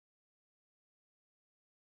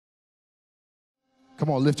Come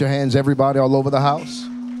on, lift your hands, everybody, all over the house.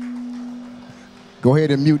 Go ahead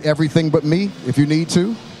and mute everything but me if you need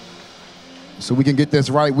to, so we can get this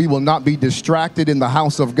right. We will not be distracted in the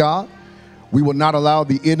house of God. We will not allow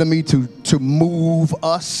the enemy to move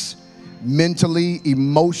us mentally,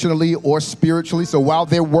 emotionally, or spiritually. So while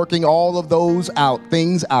they're working all of those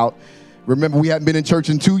things out, remember, we haven't been in church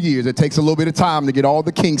in 2 years. It takes a little bit of time to get all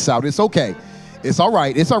the kinks out. It's okay. It's all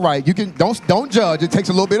right. It's all right. You can don't judge. It takes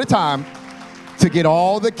a little bit of time to get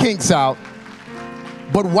all the kinks out.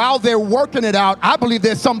 But while they're working it out, I believe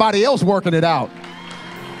there's somebody else working it out.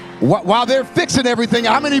 While they're fixing everything,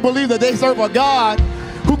 how many believe that they serve a God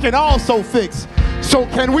who can also fix? So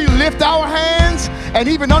can we lift our hands, and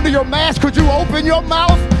even under your mask, could you open your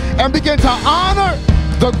mouth and begin to honor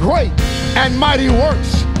the great and mighty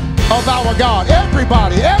works of our God?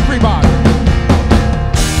 Everybody, everybody.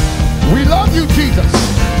 We love you, Jesus.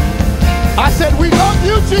 I said, we love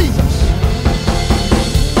you, Jesus.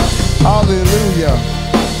 Hallelujah.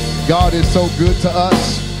 God is so good to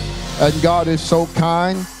us, and God is so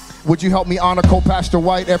kind. Would you help me honor co-pastor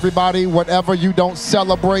White, everybody? Whatever you don't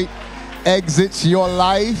celebrate exits your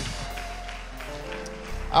life.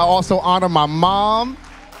 I also honor my mom.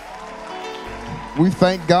 We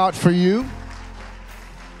thank God for you.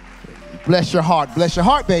 Bless your heart. Bless your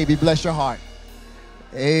heart, baby. Bless your heart.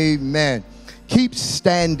 Amen. Keep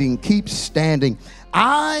standing. Keep standing.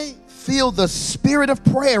 I feel the spirit of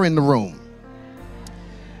prayer in the room.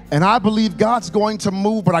 And I believe God's going to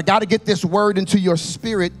move, but I got to get this word into your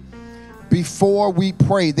spirit before we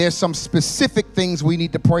pray. There's some specific things we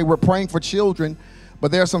need to pray. We're praying for children, but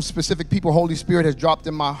there are some specific people Holy Spirit has dropped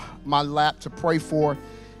in my lap to pray for,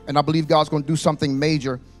 and I believe God's going to do something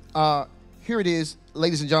major. Here it is,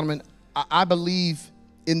 ladies and gentlemen. I believe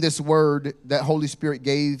in this word that Holy Spirit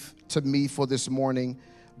gave to me for this morning,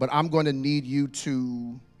 but I'm going to need you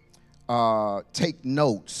to take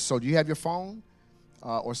notes. So do you have your phone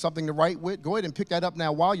or something to write with? Go ahead and pick that up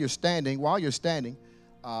now while you're standing.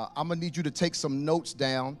 I'm going to need you to take some notes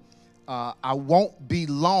down. I won't be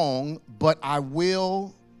long, but I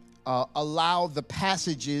will allow the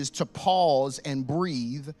passages to pause and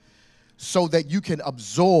breathe so that you can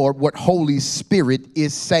absorb what Holy Spirit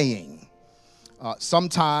is saying.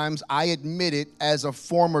 Sometimes, I admit it, as a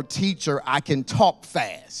former teacher, I can talk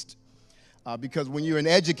fast because when you're an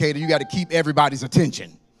educator, you got to keep everybody's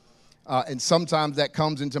attention. And sometimes that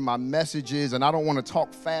comes into my messages, and I don't want to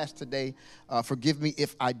talk fast today. Forgive me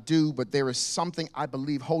if I do, but there is something I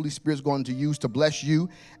believe Holy Spirit is going to use to bless you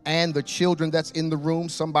and the children that's in the room.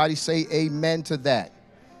 Somebody say amen to that.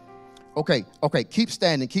 Okay, keep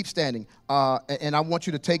standing. And I want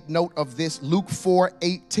you to take note of this. Luke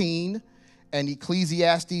 4:18 and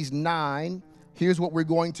Ecclesiastes 9. Here's what we're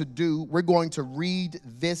going to do. We're going to read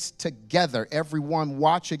this together. Everyone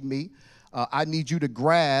watching me, I need you to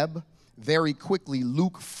grab very quickly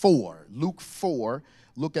Luke 4.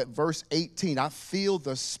 Look at verse 18. I feel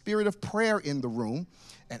the spirit of prayer in the room,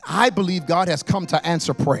 and I believe God has come to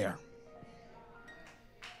answer prayer.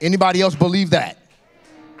 Anybody else believe that?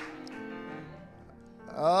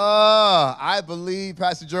 I believe,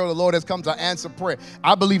 Pastor Gerald, the Lord has come to answer prayer.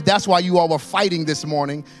 I believe that's why you all were fighting this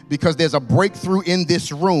morning, because there's a breakthrough in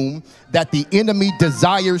this room that the enemy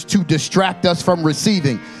desires to distract us from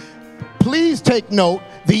receiving. Please take note,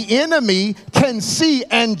 the enemy can see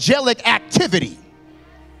angelic activity.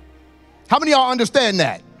 How many of y'all understand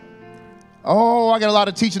that? Oh, I got a lot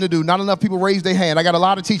of teaching to do. Not enough people raise their hand. I got a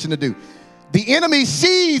lot of teaching to do. The enemy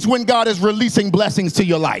sees when God is releasing blessings to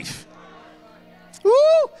your life. Woo!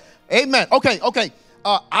 Amen. Okay.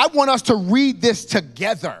 I want us to read this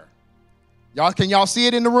together. Can y'all see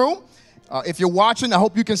it in the room? If you're watching, I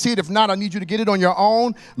hope you can see it. If not, I need you to get it on your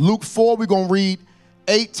own. Luke 4, we're going to read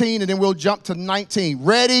 18, and then we'll jump to 19.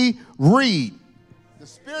 Ready? Read. The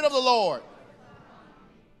Spirit of the Lord.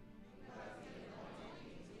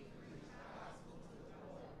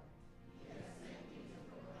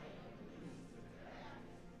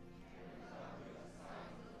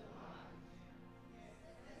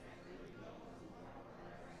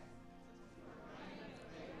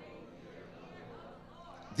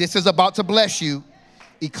 This is about to bless you.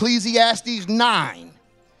 Ecclesiastes 9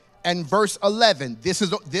 and verse 11. This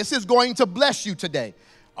is going to bless you today.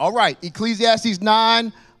 All right, Ecclesiastes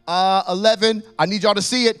 9, 11. I need y'all to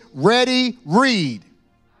see it. Ready, read.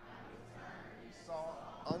 We saw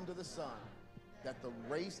under the sun that the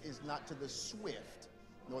race is not to the swift,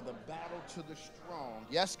 nor the battle to the strong.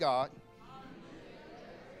 Yes, God.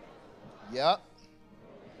 Yep.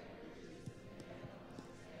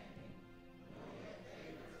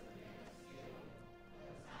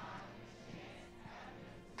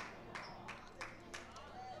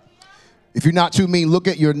 If you're not too mean, look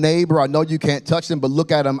at your neighbor. I know you can't touch them, but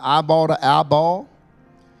look at them eyeball to eyeball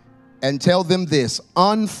and tell them this: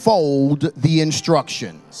 unfold the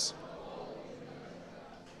instructions.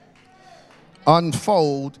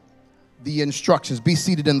 Unfold the instructions. Be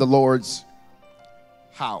seated in the Lord's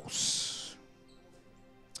house.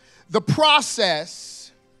 The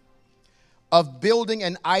process of building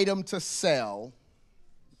an item to sell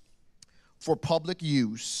for public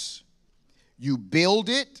use: you build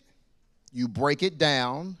it, you break it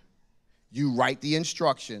down, you write the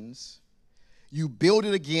instructions, you build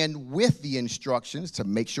it again with the instructions to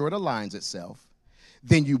make sure it aligns itself,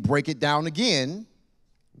 then you break it down again,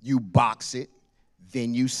 you box it,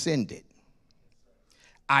 then you send it.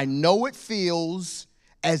 I know it feels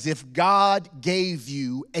as if God gave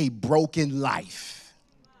you a broken life.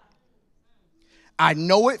 I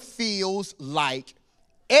know it feels like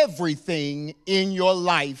everything in your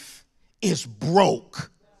life is broke.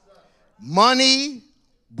 Money,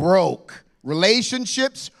 broke.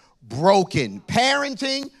 Relationships, broken.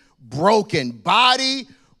 Parenting, broken. Body,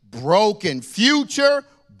 broken. Future,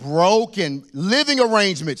 broken. Living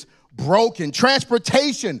arrangements, broken.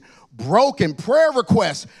 Transportation, broken. Prayer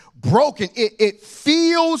requests, broken. It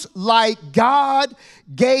feels like God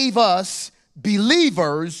gave us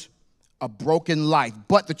believers a broken life.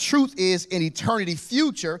 But the truth is, in eternity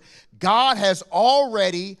future, God has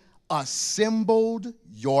already assembled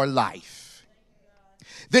your life.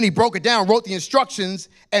 Then he broke it down, wrote the instructions,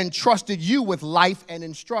 and trusted you with life and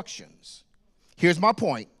instructions. Here's my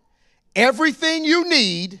point. Everything you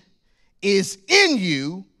need is in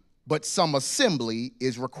you, but some assembly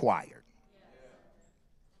is required.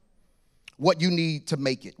 What you need to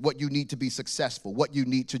make it, what you need to be successful, what you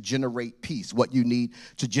need to generate peace, what you need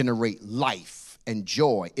to generate life and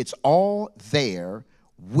joy. It's all there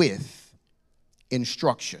with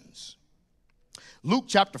instructions. Luke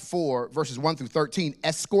chapter 4, verses 1 through 13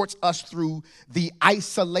 escorts us through the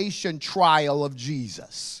isolation trial of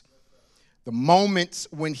Jesus. The moments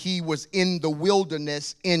when he was in the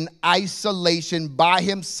wilderness in isolation by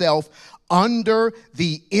himself under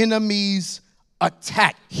the enemy's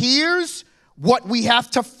attack. Here's what we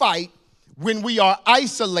have to fight when we are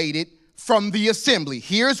isolated from the assembly.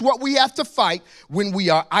 Here's what we have to fight when we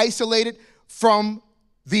are isolated from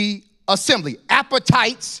the assembly.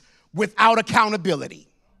 Appetites without accountability.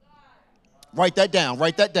 Write that down,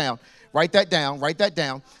 write that down, write that down, write that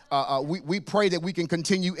down. We pray that we can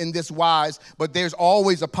continue in this wise, but there's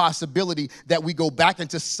always a possibility that we go back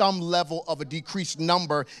into some level of a decreased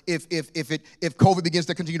number if COVID begins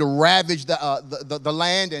to continue to ravage the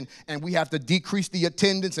land and we have to decrease the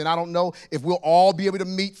attendance. And I don't know if we'll all be able to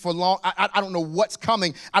meet for long. I don't know what's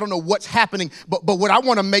coming. I don't know what's happening. But what I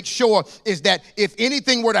want to make sure is that if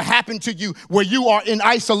anything were to happen to you where you are in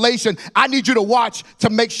isolation, I need you to watch to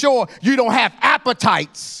make sure you don't have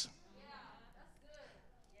appetites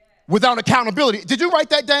without accountability. Did you write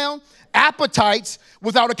that down? Appetites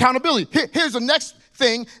without accountability. Here's the next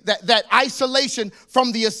thing that isolation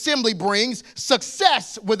from the assembly brings: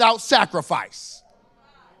 success without sacrifice.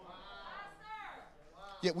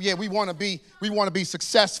 Yeah, we want to be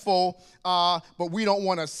successful, but we don't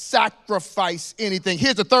want to sacrifice anything.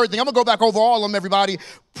 Here's the third thing. I'm gonna go back over all of them, everybody.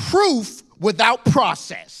 Proof without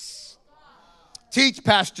process. Teach,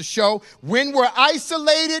 Pastor Show. When we're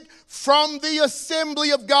isolated from the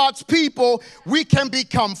assembly of God's people, we can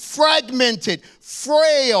become fragmented,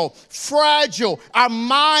 frail, fragile. Our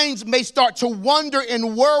minds may start to wander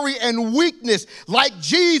in worry and weakness. Like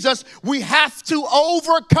Jesus, we have to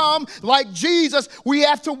overcome. Like Jesus, we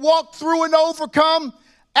have to walk through and overcome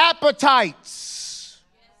appetites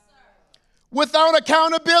without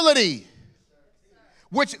accountability.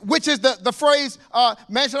 Which is the phrase,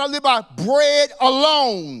 man shall not live by bread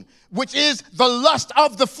alone, which is the lust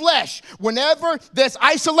of the flesh. Whenever there's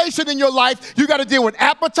isolation in your life, you got to deal with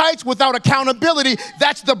appetites without accountability.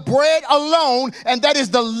 That's the bread alone, and that is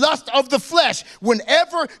the lust of the flesh.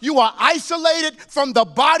 Whenever you are isolated from the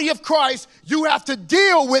body of Christ, you have to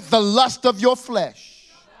deal with the lust of your flesh.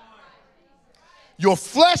 Your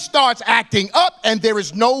flesh starts acting up, and there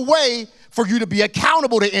is no way for you to be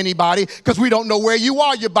accountable to anybody because we don't know where you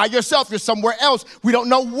are. You're by yourself. You're somewhere else. We don't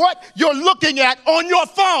know what you're looking at on your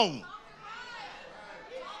phone.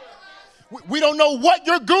 We don't know what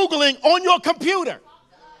you're Googling on your computer.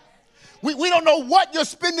 We don't know what you're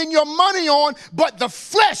spending your money on, but the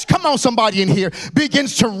flesh, come on somebody in here,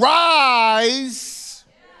 begins to rise.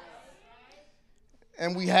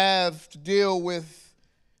 And we have to deal with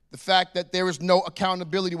the fact that there is no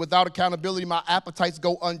accountability. Without accountability, my appetites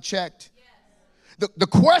go unchecked. The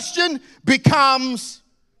question becomes,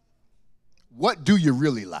 what do you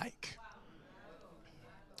really like?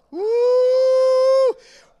 Woo!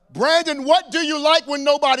 Brandon, what do you like when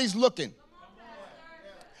nobody's looking?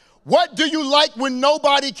 What do you like when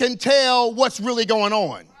nobody can tell what's really going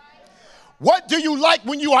on? What do you like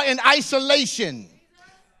when you are in isolation?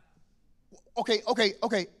 Okay.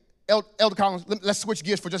 Elder Collins, let's switch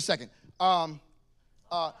gears for just a second.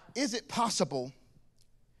 Is it possible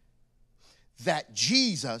that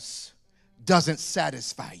Jesus doesn't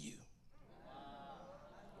satisfy you?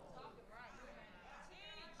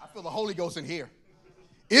 I feel the Holy Ghost in here.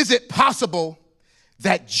 Is it possible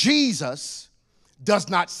that Jesus does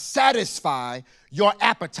not satisfy your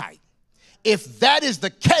appetite? If that is the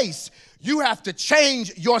case, you have to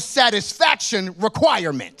change your satisfaction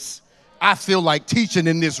requirements. I feel like teaching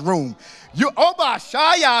in this room.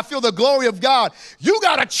 I feel the glory of God. You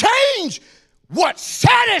got to change what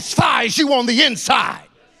satisfies you on the inside.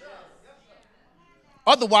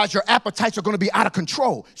 Otherwise, your appetites are going to be out of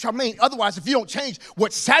control. Charmaine, otherwise, if you don't change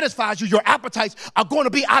what satisfies you, your appetites are going to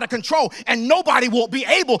be out of control, and nobody will be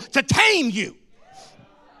able to tame you.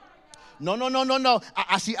 No.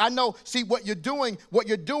 I know. See, what you're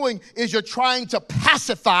doing is you're trying to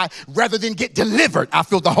pacify rather than get delivered. I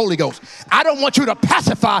feel the Holy Ghost. I don't want you to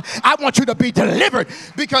pacify. I want you to be delivered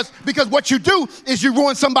because what you do is you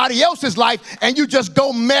ruin somebody else's life and you just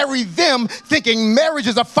go marry them thinking marriage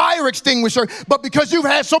is a fire extinguisher. But because you've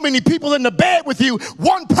had so many people in the bed with you,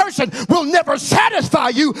 one person will never satisfy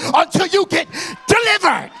you until you get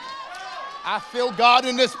delivered. I feel God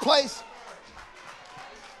in this place.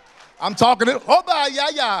 I'm talking to,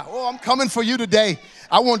 I'm coming for you today.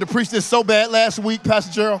 I wanted to preach this so bad last week,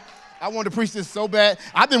 Pastor Gerald. I wanted to preach this so bad.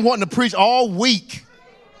 I've been wanting to preach all week.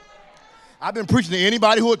 I've been preaching to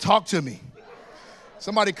anybody who would talk to me.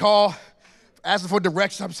 Somebody call, asking for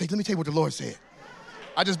directions. I'm saying, let me tell you what the Lord said.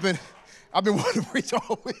 I've been wanting to preach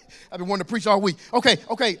all week. I've been wanting to preach all week. Okay.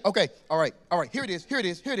 All right. Here it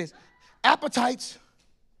is. Appetites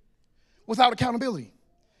without accountability.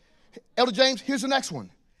 Elder James, here's the next one.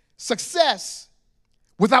 Success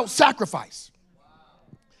without sacrifice.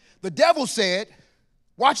 The devil said,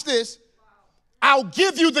 watch this, I'll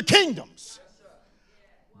give you the kingdoms.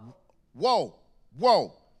 Whoa,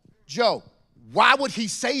 Joe, why would he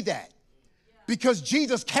say that? Because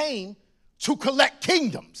Jesus came to collect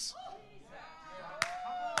kingdoms.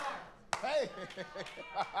 Hey.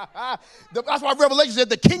 That's why Revelation said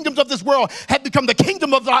the kingdoms of this world have become the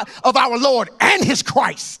kingdom of our Lord and his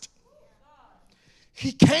Christ.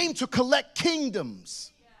 He came to collect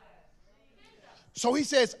kingdoms. So he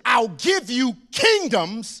says, I'll give you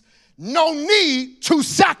kingdoms, no need to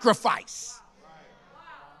sacrifice.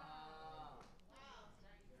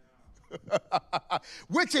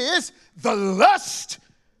 Which is the lust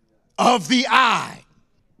of the eye.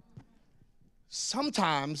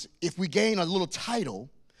 Sometimes if we gain a little title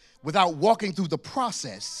without walking through the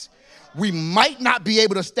process, we might not be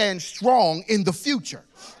able to stand strong in the future.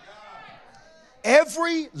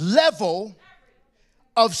 Every level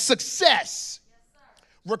of success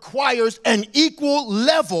requires an equal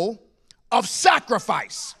level of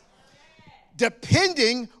sacrifice.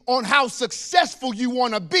 Depending on how successful you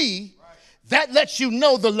want to be, that lets you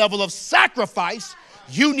know the level of sacrifice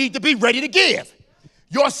you need to be ready to give.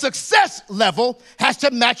 Your success level has to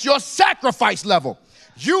match your sacrifice level.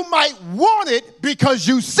 You might want it because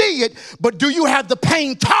you see it, but do you have the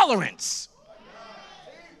pain tolerance?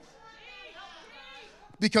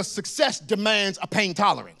 Because success demands a pain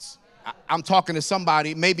tolerance. I'm talking to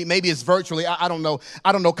somebody, maybe it's virtually, I don't know.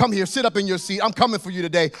 Come here, sit up in your seat. I'm coming for you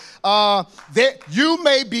today. You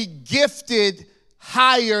may be gifted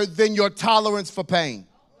higher than your tolerance for pain.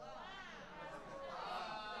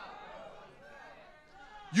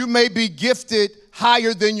 You may be gifted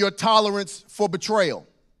higher than your tolerance for betrayal.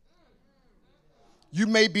 You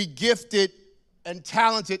may be gifted and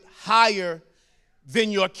talented higher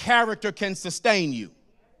than your character can sustain you.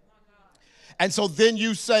 And so then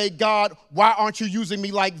you say, God, why aren't you using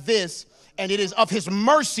me like this? And it is of his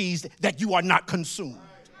mercies that you are not consumed.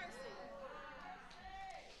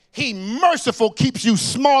 He merciful keeps you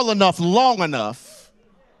small enough, long enough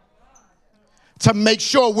to make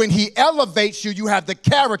sure when he elevates you, you have the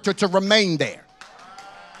character to remain there.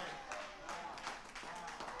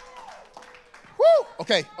 Woo!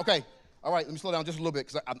 Okay. All right, let me slow down just a little bit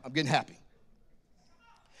because I'm getting happy.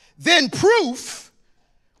 Then proof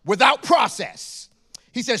without process.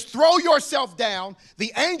 He says, throw yourself down.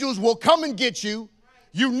 The angels will come and get you.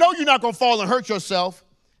 You know you're not going to fall and hurt yourself.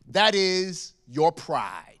 That is your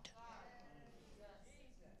pride.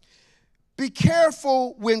 Be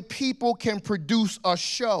careful when people can produce a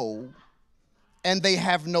show and they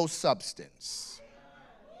have no substance.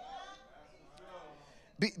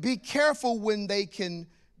 Be careful when they can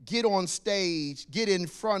get on stage, get in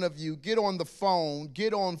front of you, get on the phone,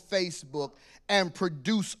 get on Facebook, and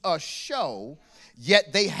produce a show,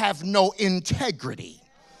 yet they have no integrity,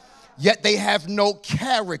 yet they have no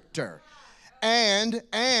character.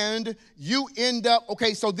 And you end up,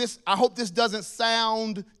 okay, so this, I hope this doesn't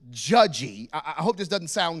sound judgy. I hope this doesn't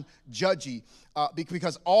sound judgy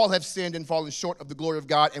because all have sinned and fallen short of the glory of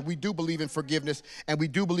God, and we do believe in forgiveness, and we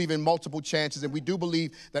do believe in multiple chances, and we do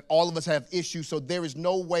believe that all of us have issues, so there is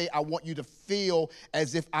no way I want you to feel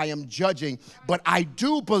as if I am judging. But I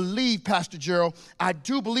do believe, Pastor Gerald, I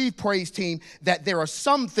do believe, praise team, that there are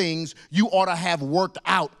some things you ought to have worked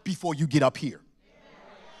out before you get up here.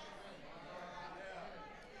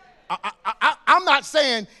 I'm not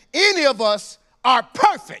saying any of us are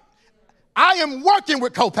perfect. I am working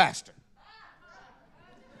with co-pastor.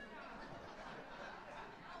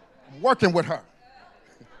 I'm working with her.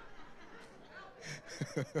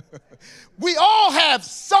 We all have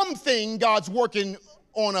something God's working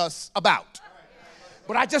on us about.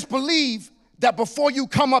 But I just believe that before you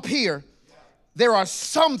come up here, there are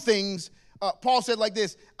some things, Paul said like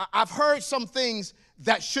this, I've heard some things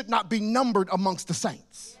that should not be numbered amongst the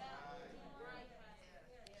saints.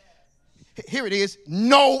 Here it is,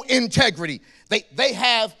 no integrity. They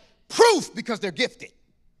have proof because they're gifted.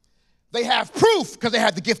 They have proof because they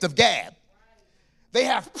have the gift of gab. They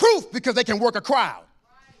have proof because they can work a crowd.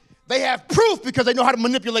 They have proof because they know how to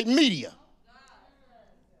manipulate media.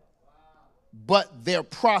 But their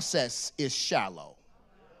process is shallow.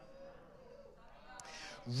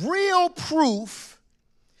 Real proof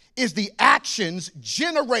is the actions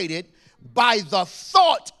generated by the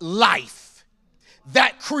thought life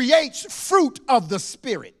that creates fruit of the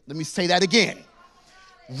Spirit. Let me say that again.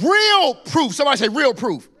 Real proof, somebody say real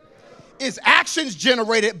proof, is actions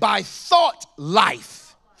generated by thought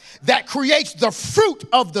life that creates the fruit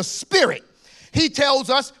of the Spirit. He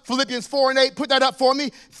tells us, Philippians 4:8, put that up for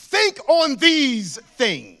me, think on these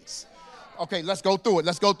things. Okay, let's go through it.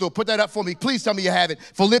 Let's go through it. Put that up for me. Please tell me you have it.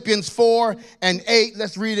 Philippians 4:8.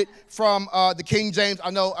 Let's read it from the King James. I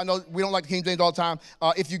know we don't like the King James all the time.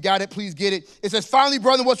 If you got it, please get it. It says, finally,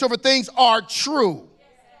 brethren, whatsoever things are true,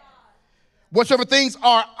 whatsoever things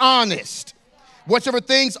are honest, whatsoever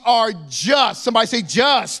things are just. Somebody say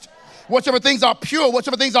just. Whatsoever things are pure,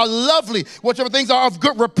 whatsoever things are lovely, whatsoever things are of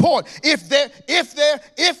good report. If there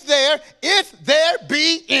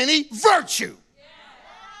be any virtue.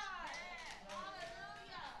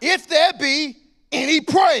 If there be any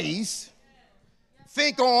praise,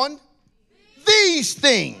 think on these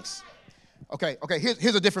things. Okay,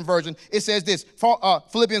 here's a different version. It says this,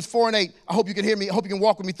 Philippians 4:8. I hope you can hear me. I hope you can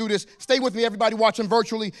walk with me through this. Stay with me, everybody watching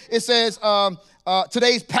virtually. It says,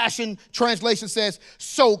 today's Passion Translation says,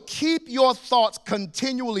 so keep your thoughts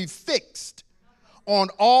continually fixed on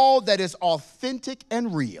all that is authentic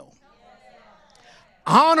and real,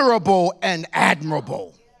 honorable and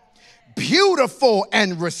admirable, beautiful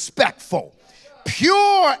and respectful,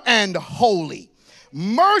 pure and holy,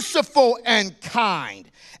 merciful and kind,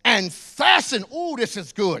 and fasten, ooh, this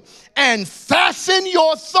is good, and fasten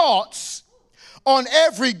your thoughts on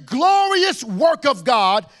every glorious work of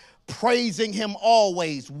God, praising him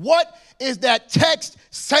always. What is that text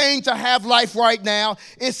saying to Have Life right now?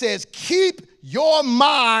 It says, keep your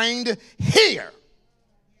mind here.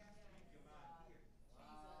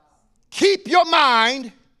 Keep your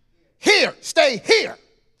mind here. Stay here.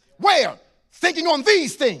 Where? Thinking on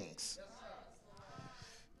these things.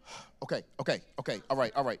 Okay. All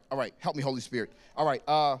right. Help me, Holy Spirit. All right.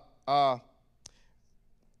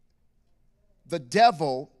 The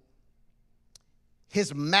devil,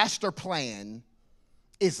 his master plan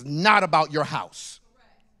is not about your house.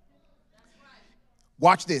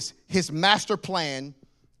 Watch this. His master plan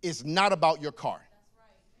is not about your car.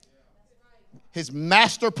 I'm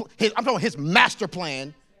talking about his master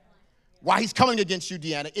plan. Why he's coming against you,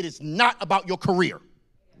 Deanna, it is not about your career.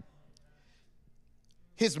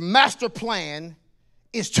 His master plan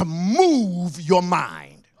is to move your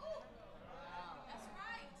mind.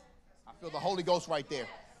 I feel the Holy Ghost right there.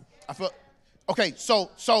 Okay,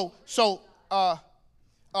 so the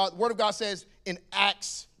Word of God says in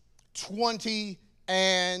Acts 20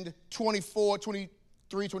 and 24,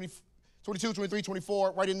 23, 22, 23,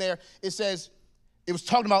 24, right in there, it says, it was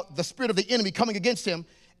talking about the spirit of the enemy coming against him,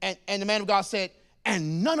 and the man of God said,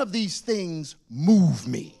 and none of these things move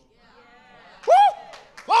me. Woo!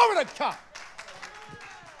 Glory to God.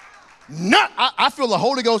 I feel the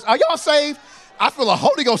Holy Ghost. Are y'all saved? I feel the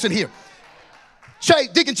Holy Ghost in here.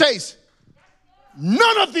 Deacon Chase,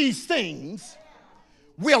 none of these things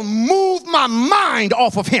will move my mind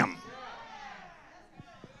off of him.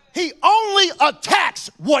 He only attacks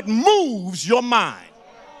what moves your mind.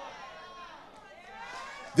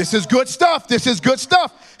 This is good stuff. This is good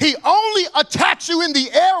stuff. He only attacks you in the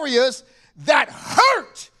areas that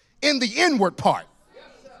hurt in the inward part.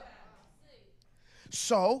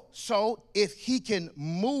 So if he can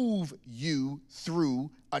move you through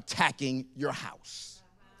attacking your house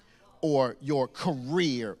or your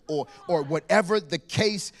career or whatever the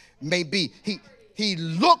case may be, he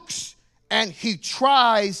looks and he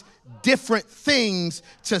tries different things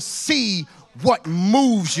to see what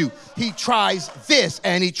moves you. He tries this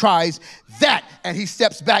and he tries that and he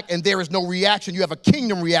steps back and there is no reaction. You have a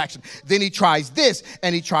kingdom reaction. Then he tries this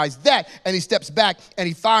and he tries that and he steps back and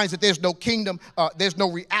he finds that there's no kingdom, there's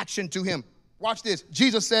no reaction to him. Watch this.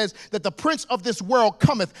 Jesus says that the prince of this world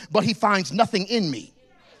cometh, but he finds nothing in me.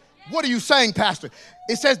 What are you saying, Pastor?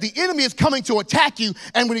 It says the enemy is coming to attack you,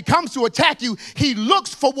 and when he comes to attack you, he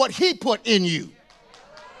looks for what he put in you.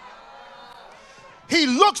 He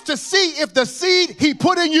looks to see if the seed he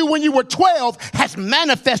put in you when you were 12 has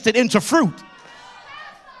manifested into fruit.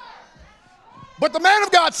 But the man of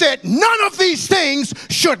God said, none of these things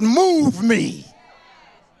should move me.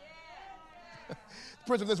 The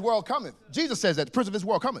prince of this world cometh. Jesus says that, the prince of this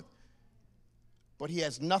world cometh. But he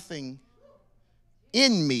has nothing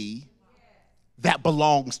in me that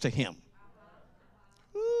belongs to him.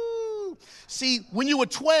 Ooh. See, when you were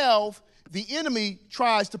 12, the enemy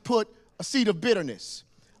tries to put a seed of bitterness,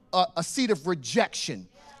 a seed of rejection,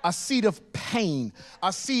 a seed of pain,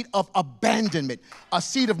 a seed of abandonment, a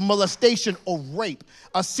seed of molestation or rape,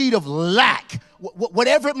 a seed of lack,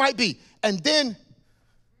 whatever it might be. And then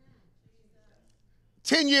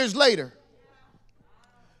 10 years later,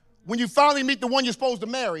 when you finally meet the one you're supposed to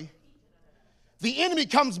marry, the enemy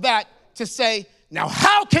comes back to say, now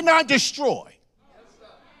how can I destroy?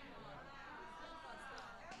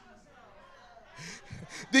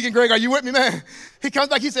 Deacon Greg, are you with me, man? He comes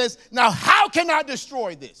back, he says, now how can I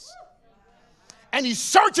destroy this? And he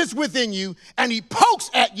searches within you and he pokes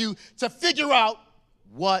at you to figure out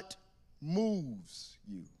what moves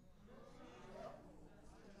you.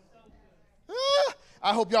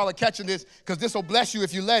 I hope y'all are catching this because this will bless you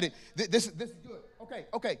if you let it. This is good.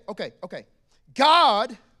 Okay.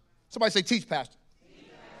 God, somebody say teach, Pastor.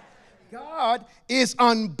 God is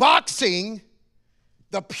unboxing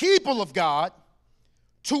the people of God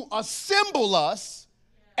to assemble us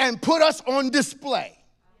and put us on display.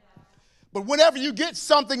 But whenever you get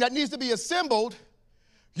something that needs to be assembled,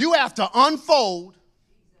 you have to unfold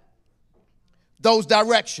those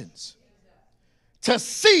directions to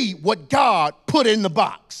see what God put in the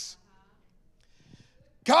box.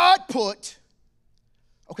 God put,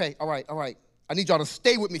 okay, all right. I need y'all to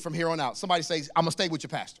stay with me from here on out. Somebody says, I'm going to stay with you,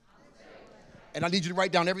 Pastor. And I need you to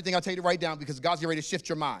write down everything I tell you to write down because God's getting ready to shift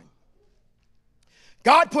your mind.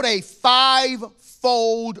 God put a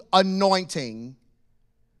 5-fold anointing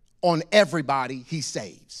on everybody he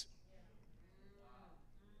saves.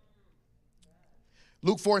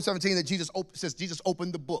 Luke 4:17 that Jesus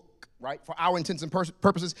opened the book, right? For our intents and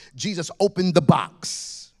purposes, Jesus opened the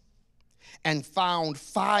box and found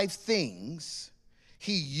 5 things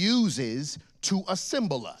he uses to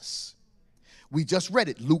assemble us. We just read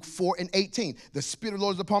it, Luke 4:18. The Spirit of the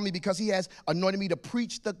Lord is upon me because he has anointed me to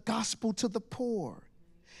preach the gospel to the poor.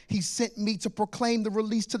 He sent me to proclaim the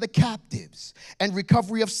release to the captives and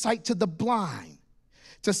recovery of sight to the blind,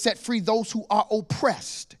 to set free those who are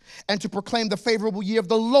oppressed, and to proclaim the favorable year of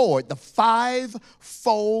the Lord, the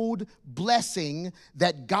 5-fold blessing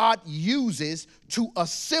that God uses to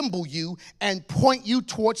assemble you and point you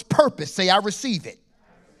towards purpose. Say, I receive it.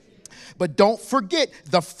 But don't forget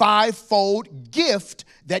the 5-fold gift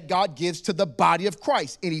that God gives to the body of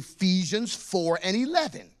Christ in Ephesians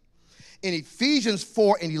 4:11. In Ephesians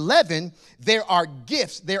 4:11, there are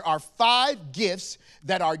gifts. There are 5 gifts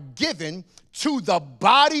that are given to the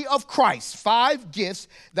body of Christ. 5 gifts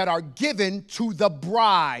that are given to the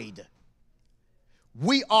bride.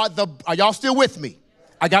 Are y'all still with me?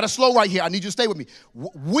 I got to slow right here. I need you to stay with me.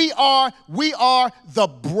 We are the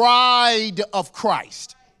bride of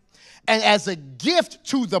Christ. And as a gift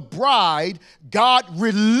to the bride, God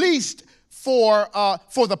released for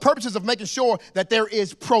the purposes of making sure that there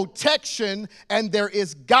is protection and there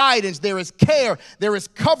is guidance, there is care, there is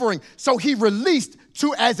covering. So he released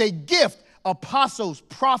as a gift apostles,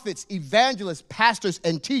 prophets, evangelists, pastors,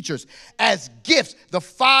 and teachers as gifts. The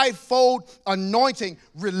 5-fold anointing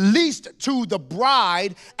released to the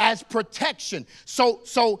bride as protection.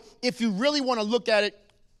 So if you really want to look at it,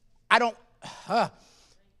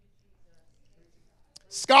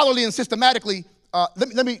 scholarly and systematically,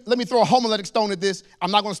 let me throw a homiletic stone at this.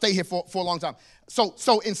 I'm not going to stay here for a long time.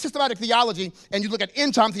 So in systematic theology, and you look at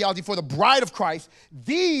end time theology for the bride of Christ,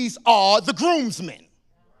 these are the groomsmen.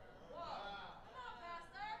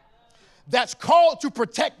 that's called to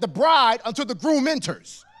protect the bride until the groom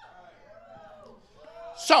enters.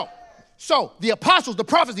 So the apostles, the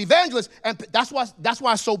prophets, the evangelists, and that's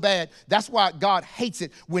why it's so bad. That's why God hates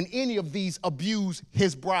it when any of these abuse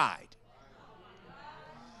his bride.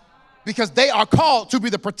 Because they are called to be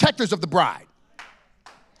the protectors of the bride.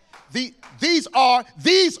 These are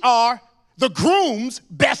the groom's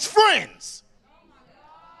best friends.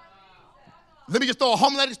 Let me just throw a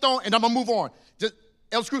homiletics stone and I'm going to move on. Just,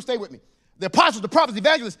 Elder Screw, stay with me. The apostles, the prophets, the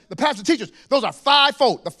evangelists, the pastors, the teachers, those are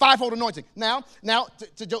fivefold, the fivefold anointing. Now,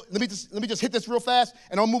 let me just hit this real fast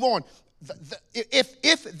and I'll move on.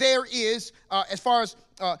 If there is, as far as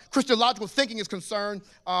Christological thinking is concerned,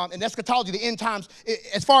 and eschatology, the end times,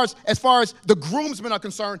 as far as the groomsmen are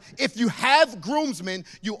concerned, if you have groomsmen,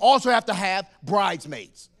 you also have to have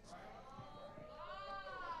bridesmaids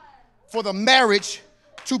for the marriage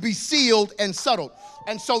to be sealed and settled.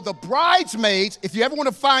 And so the bridesmaids, if you ever want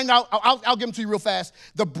to find out, I'll give them to you real fast.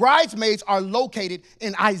 The bridesmaids are located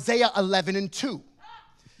in Isaiah 11 and 2.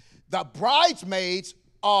 The bridesmaids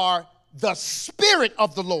are the Spirit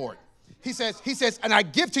of the Lord. He says, and I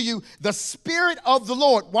give to you the Spirit of the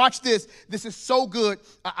Lord. Watch this. This is so good.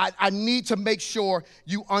 I need to make sure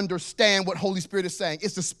you understand what Holy Spirit is saying.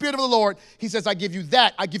 It's the Spirit of the Lord. He says, I give you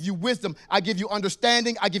that. I give you wisdom. I give you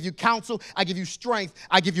understanding. I give you counsel. I give you strength.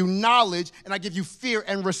 I give you knowledge. And I give you fear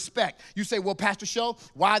and respect. You say, well, Pastor Show,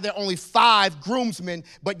 why are there only 5 groomsmen,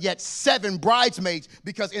 but yet 7 bridesmaids?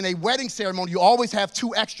 Because in a wedding ceremony, you always have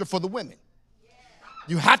 2 extra for the women.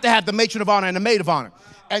 You have to have the matron of honor and the maid of honor.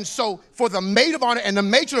 And so for the maid of honor and the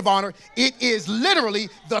matron of honor, it is literally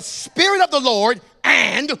the Spirit of the Lord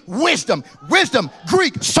and wisdom. Wisdom,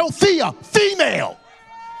 Greek, Sophia, female.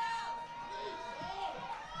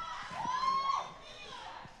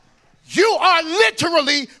 You are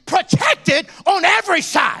literally protected on every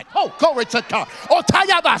side. Oh, glory to God. Oh,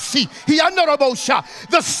 tayabasi, hianorobosha.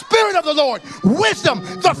 The Spirit of the Lord, wisdom,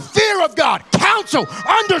 the fear of God, counsel,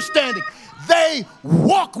 understanding. They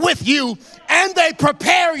walk with you and they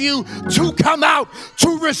prepare you to come out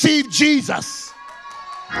to receive Jesus.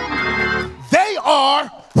 They are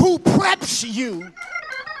who preps you.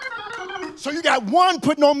 So you got one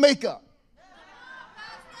putting on makeup.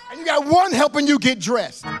 And you got one helping you get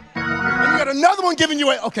dressed. And you got another one giving you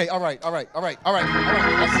a, okay, all right.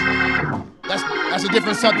 That's a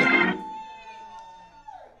different subject.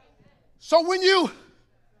 So when y'all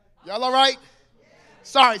all right?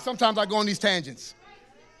 Sorry, sometimes I go on these tangents.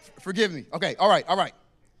 Forgive me. Okay, all right.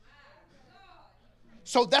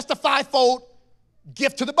 So that's the fivefold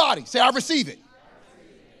gift to the body. Say, I receive it.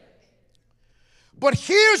 But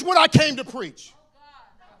here's what I came to preach.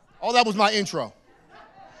 Oh, that was my intro.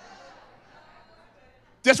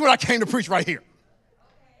 That's what I came to preach right here.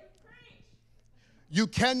 You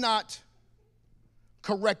cannot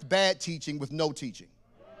correct bad teaching with no teaching.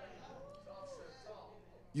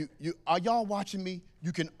 Are y'all watching me?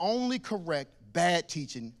 You can only correct bad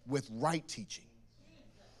teaching with right teaching.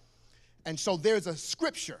 And so there's a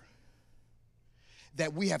scripture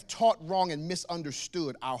that we have taught wrong and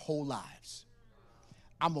misunderstood our whole lives.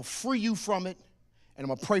 I'm going to free you from it, and I'm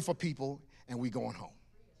going to pray for people, and we're going home.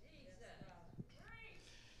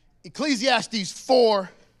 Ecclesiastes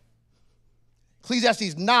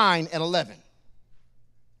 9 and 11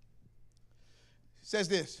 says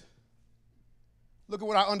this. Look at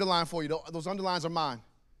what I underlined for you. Those underlines are mine.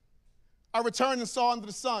 I returned and saw under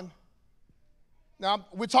the sun. Now,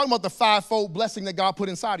 we're talking about the fivefold blessing that God put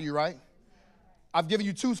inside of you, right? I've given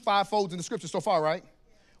you 2 fivefolds in the scripture so far, right?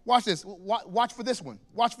 Watch this. Watch for this one.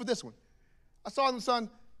 Watch for this one. I saw in the sun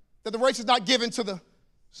that the race is not given to the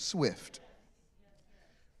swift,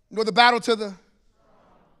 nor the battle to the,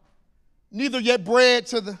 neither yet bread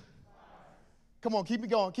to the, come on, keep it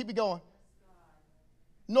going.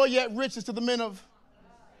 Nor yet riches to the men of,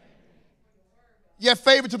 yet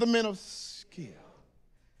favor to the men of skill.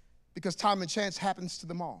 Because time and chance happens to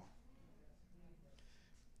them all.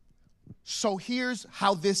 So here's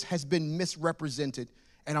how this has been misrepresented,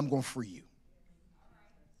 and I'm going to free you.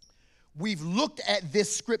 We've looked at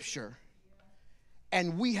this scripture,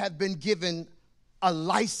 and we have been given a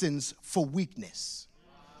license for weakness.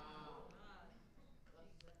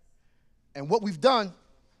 And what we've done,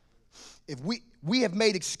 if we have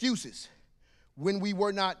made excuses when we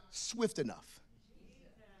were not swift enough,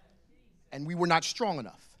 and we were not strong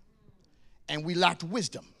enough, and we lacked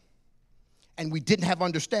wisdom, and we didn't have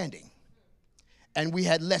understanding, and we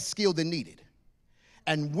had less skill than needed.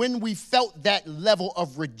 And when we felt that level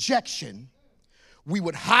of rejection, we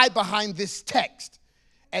would hide behind this text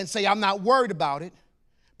and say, I'm not worried about it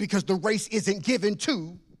because the race isn't given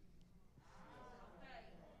to.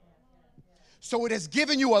 So it has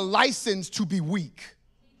given you a license to be weak.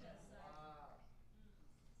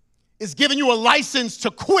 It's given you a license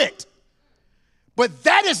to quit. But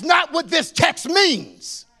that is not what this text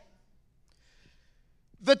means.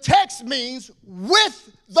 The text means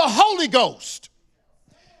with the Holy Ghost.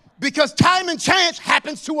 Because time and chance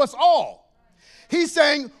happens to us all. He's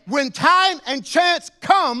saying when time and chance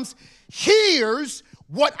comes, here's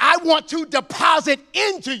what I want to deposit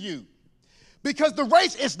into you. Because the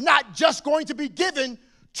race is not just going to be given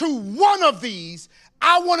to one of these.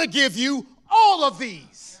 I want to give you all of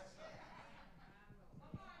these.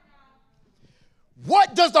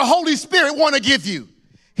 What does the Holy Spirit want to give you?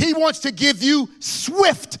 He wants to give you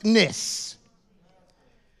swiftness.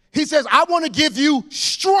 He says, I want to give you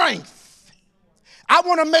strength. I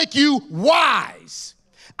want to make you wise.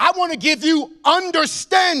 I want to give you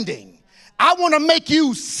understanding. I want to make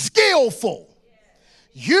you skillful.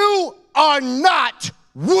 You are not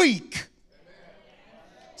weak.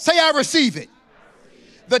 Say, I receive it.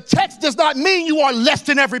 The text does not mean you are less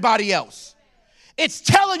than everybody else. It's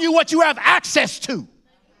telling you what you have access to.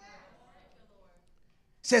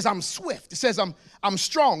 It says I'm swift. It says I'm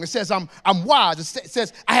strong. It says I'm wise. It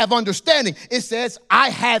says I have understanding. It says I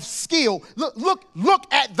have skill.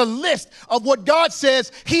 Look at the list of what God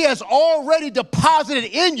says he has already deposited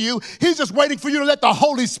in you. He's just waiting for you to let the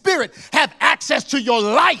Holy Spirit have access to your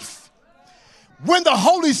life. When the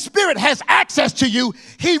Holy Spirit has access to you,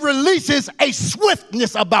 he releases a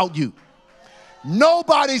swiftness about you.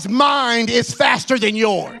 Nobody's mind is faster than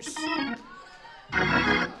yours.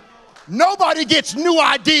 Nobody gets new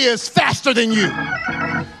ideas faster than you.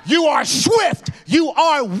 You are swift. You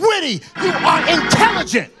are witty. You are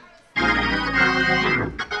intelligent.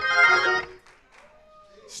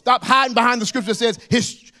 Stop hiding behind the scripture that says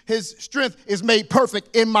his strength is made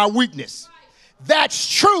perfect in my weakness.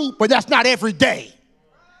 That's true, but that's not every day.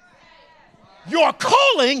 Your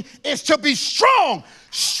calling is to be strong.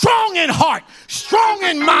 Strong in heart, strong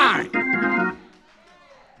in mind.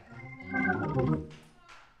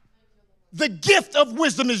 The gift of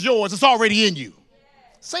wisdom is yours. It's already in you.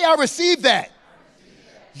 Say, I receive that.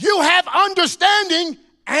 You have understanding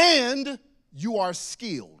and you are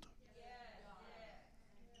skilled.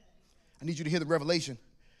 I need you to hear the revelation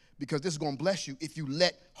because this is going to bless you if you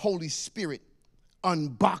let Holy Spirit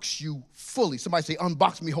unbox you fully. Somebody say,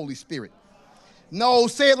 unbox me, Holy Spirit. No,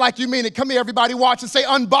 say it like you mean it. Come here, everybody, watch and say,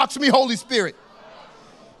 unbox me, Holy Spirit.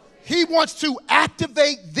 He wants to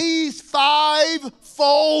activate these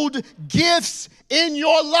fivefold gifts in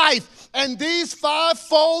your life. And these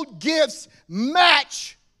fivefold gifts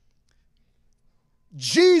match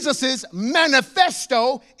Jesus's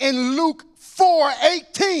manifesto in Luke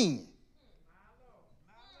 4:18.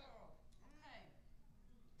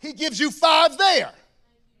 He gives you 5 there.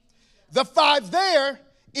 The 5 there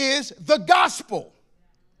is the gospel.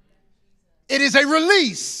 It is a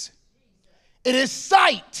release. It is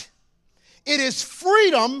sight. It is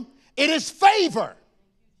freedom. It is favor.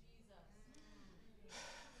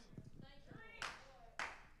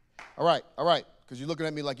 All right, because you're looking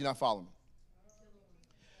at me like you're not following me.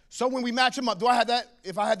 So when we match them up, do I have that?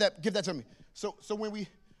 If I had that, give that to me. So when we,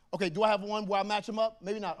 okay, do I have one where I match them up?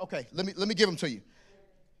 Maybe not. Okay, let me give them to you.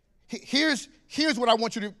 Here's what I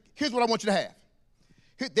want you to have.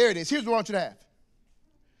 There it is. Here's what I want you to have.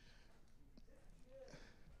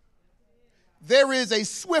 There is a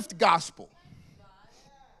swift gospel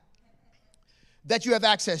that you have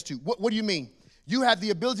access to. What do you mean? You have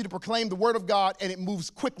the ability to proclaim the word of God and it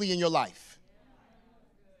moves quickly in your life.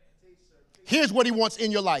 Here's what he wants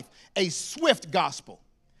in your life. A swift gospel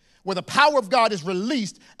where the power of God is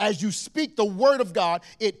released as you speak the word of God.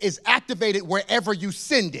 It is activated wherever you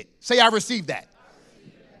send it. Say, I receive that.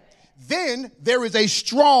 Then there is a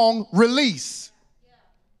strong release.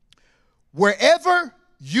 Wherever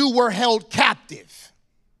you were held captive,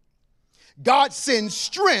 God sends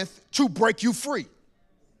strength to break you free.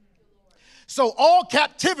 So all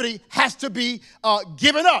captivity has to be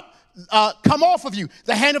given up, come off of you.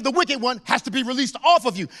 The hand of the wicked one has to be released off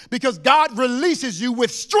of you because God releases you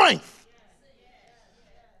with strength.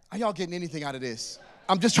 Are y'all getting anything out of this?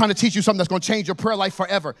 I'm just trying to teach you something that's going to change your prayer life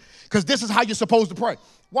forever because this is how you're supposed to pray.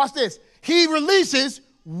 Watch this. He releases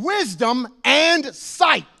wisdom and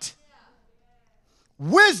sight.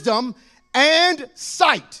 Wisdom and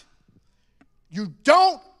sight. You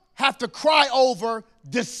don't have to cry over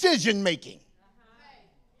decision making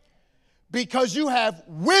because you have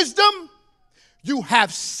wisdom, you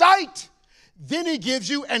have sight, then he gives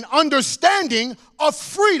you an understanding of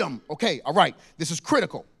freedom. Okay, all right, this is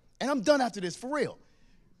critical. And I'm done after this, for real.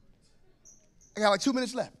 I got like 2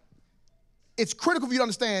 minutes left. It's critical for you to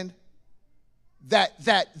understand that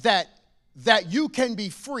that you can be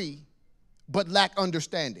free but lack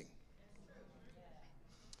understanding.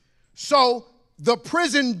 So the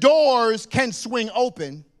prison doors can swing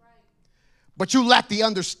open, but you lack the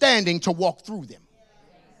understanding to walk through them.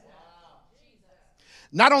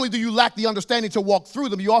 Not only do you lack the understanding to walk through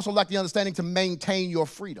them, you also lack the understanding to maintain your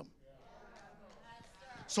freedom.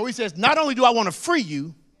 So he says, not only do I want to free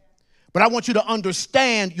you, but I want you to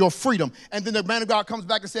understand your freedom. And then the man of God comes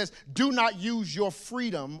back and says, do not use your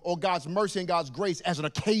freedom or God's mercy and God's grace as an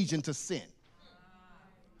occasion to sin.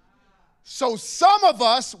 So some of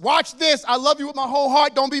us, watch this, I love you with my whole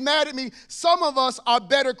heart, don't be mad at me. Some of us are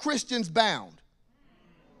better Christians bound.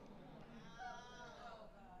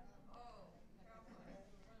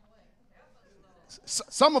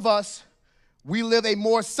 Some of us, we live a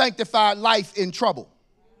more sanctified life in trouble.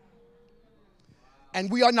 And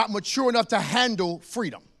we are not mature enough to handle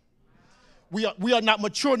freedom. We are not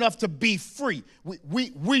mature enough to be free.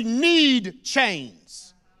 We need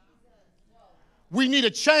chains. We need a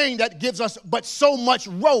chain that gives us but so much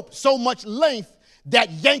rope, so much length that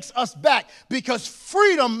yanks us back, because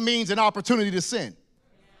freedom means an opportunity to sin.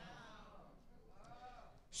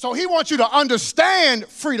 So he wants you to understand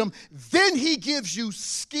freedom. Then he gives you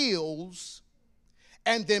skills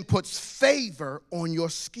and then puts favor on your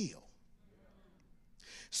skill.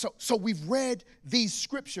 So we've read these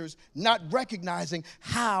scriptures not recognizing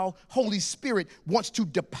how Holy Spirit wants to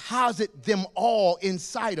deposit them all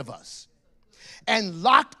inside of us. And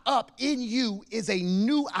locked up in you is a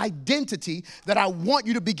new identity that I want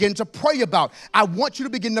you to begin to pray about. I want you to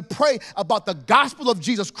begin to pray about the gospel of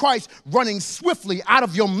Jesus Christ running swiftly out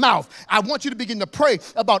of your mouth. I want you to begin to pray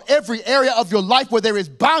about every area of your life where there is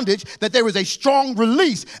bondage, that there is a strong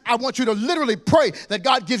release. I want you to literally pray that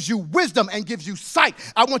God gives you wisdom and gives you sight.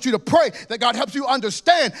 I want you to pray that God helps you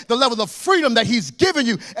understand the level of freedom that he's given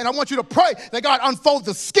you. And I want you to pray that God unfolds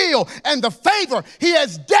the skill and the favor he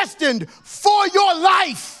has destined for your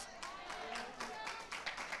life.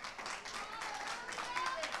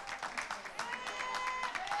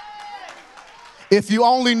 If you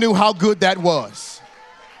only knew how good that was.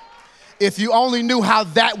 If you only knew how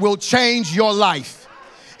that will change your life.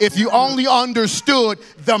 If you only understood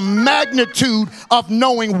the magnitude of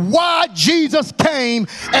knowing why Jesus came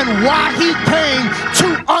and why he came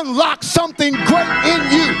to unlock something great in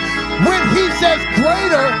you. When he says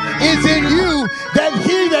greater is in you than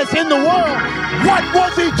he that's in the world, what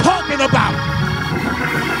was he talking about?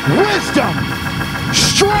 Wisdom,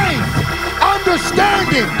 strength,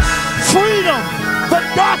 understanding, freedom, the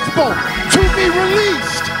gospel to be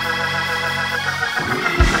released.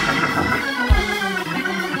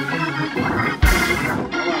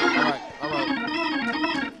 All right.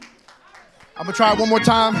 I'm going to try it one more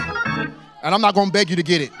time, and I'm not going to beg you to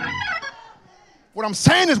get it. What I'm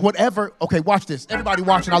saying is whatever, okay, watch this. Everybody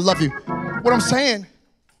watching, I love you. What I'm saying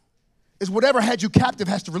is whatever had you captive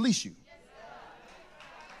has to release you.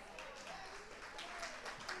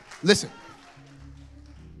 Listen.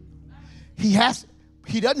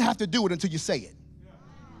 He doesn't have to do it until you say it.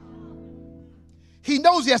 He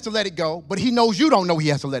knows he has to let it go, but he knows you don't know he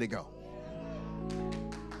has to let it go.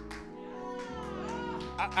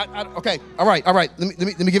 Okay, all right. Let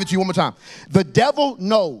me give it to you one more time. The devil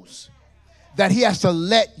knows that he has to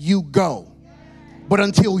let you go. But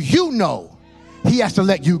until you know he has to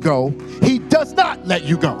let you go, he does not let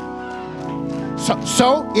you go.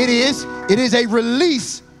 So it is a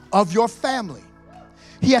release of your family.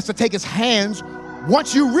 He has to take his hands,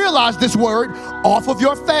 once you realize this word, off of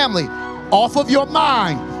your family, off of your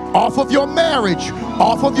mind, off of your marriage,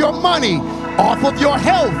 off of your money, off of your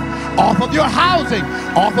health, off of your housing,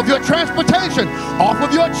 off of your transportation, off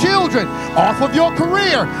of your children, off of your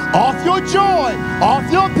career, off your joy, off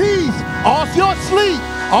your peace, off your sleep,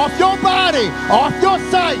 off your body, off your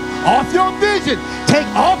sight, off your vision. Take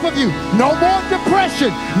off of you. No more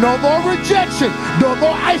depression, no more rejection, no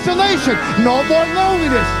more isolation, no more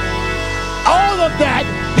loneliness. All of that,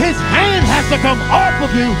 his hand has to come off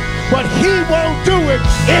of you, but he won't do it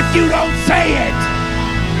if you don't say it.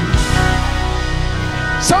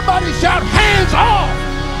 Somebody shout, hands off.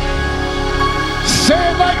 Say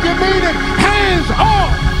it like you mean it. Hands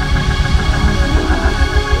off.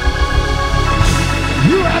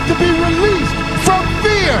 You have to be released from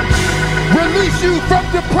fear. Release you from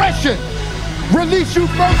depression. Release you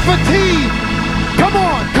from fatigue. Come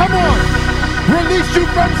on. Release you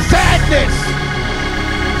from sadness.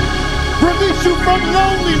 Release you from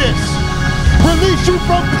loneliness. Release you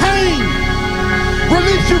from pain.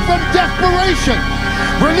 Release you from desperation.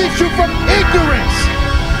 Release you from ignorance.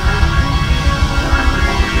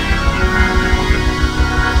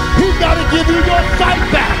 He's got to give you your sight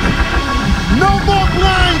back. No more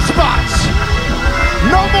blind spots.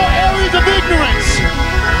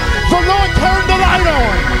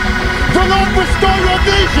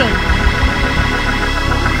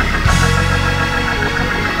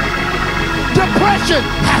 Depression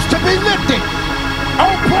has to be lifted.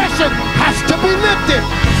 Oppression has to be lifted.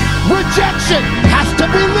 Rejection has to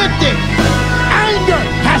be lifted. Anger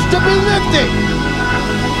has to be lifted.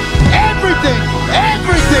 Everything,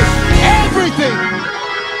 everything, everything,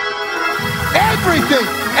 everything,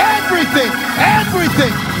 everything,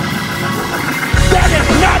 everything that is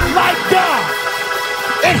not like God,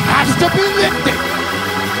 it has to be lifted.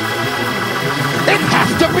 It has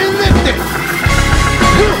to be lifted.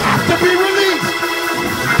 You have to be released.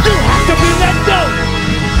 You have to be let go.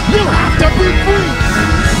 You have to be free.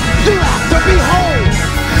 You have to be whole.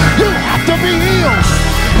 You have to be healed.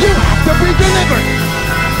 You have to be delivered.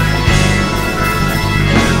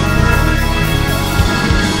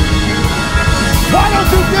 Why don't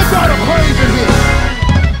you give God a praise in here?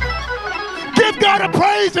 Give God a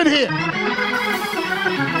praise in here.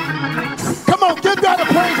 Come on, give God a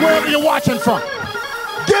praise wherever you're watching from.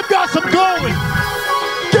 Give God some glory.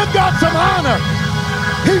 Give God some honor.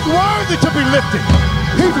 He's worthy to be lifted.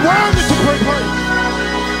 He's worthy to be praised.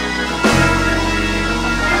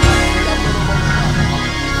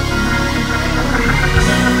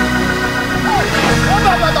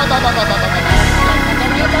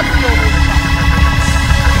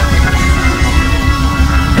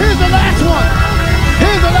 Here's the last one.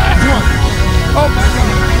 Here's the last one. Oh my God.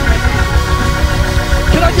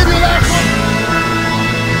 Can I give you the last one?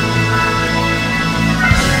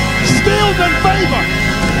 Skills and favor.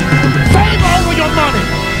 Favor over your money.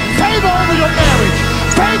 Favor over your marriage.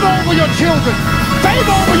 Favor over your children.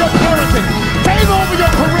 Favor over your parenting. Favor over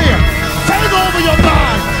your career. Favor over your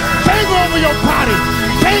mind. Favor over your body.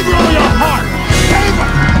 Favor over your heart. Favor.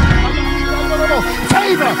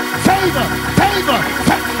 Favor. Favor. Favor.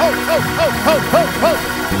 Oh, oh, oh, oh, oh, oh.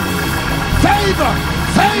 Favor.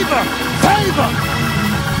 Favor. Favor.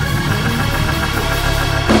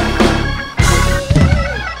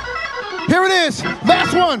 Here it is,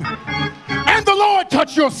 last one. And the Lord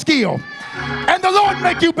touch your skill. And the Lord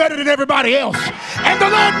make you better than everybody else. And the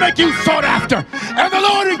Lord make you sought after. And the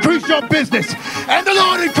Lord increase your business. And the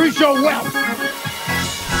Lord increase your wealth.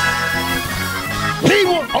 He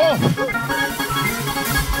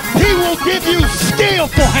will give you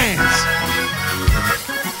skillful hands.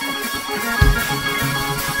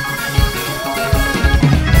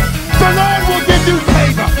 The Lord will give you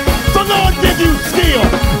favor. The Lord give you skill.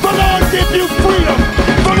 The Lord give you freedom.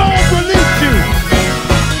 The Lord release you.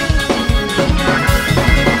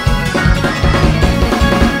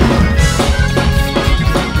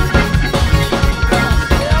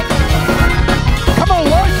 Come on,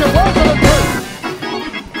 worship, worship and praise.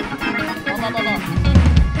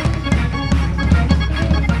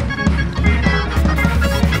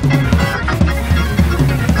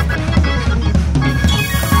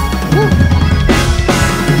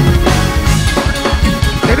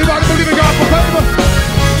 Anybody believe in God for favor?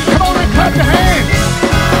 Come on and clap your hands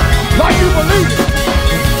like you believe it.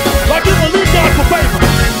 Like you believe God for favor.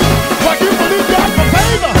 Like you believe God for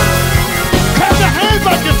favor. Clap your hands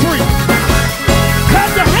like you're free.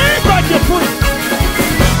 Clap your hands like you're free.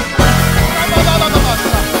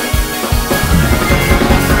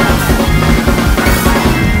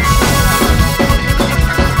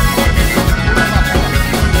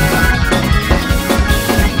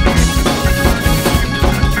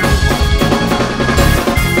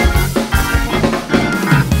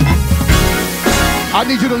 I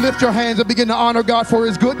need you to lift your hands and begin to honor God for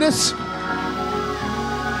his goodness.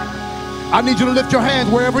 I need you to lift your hands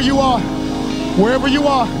wherever you are. Wherever you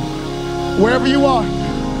are. Wherever you are.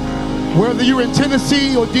 Whether you're in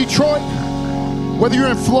Tennessee or Detroit, whether you're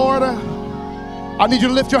in Florida, I need you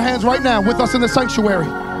to lift your hands right now with us in the sanctuary.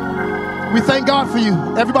 We thank God for you.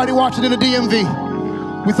 Everybody watching in the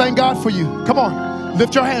DMV, we thank God for you. Come on,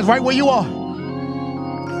 lift your hands right where you are.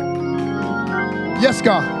 Yes,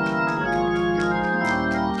 God.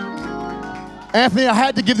 Anthony, I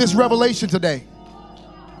had to give this revelation today.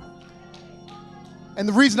 And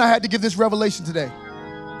the reason I had to give this revelation today,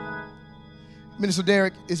 Minister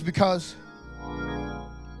Derek, is because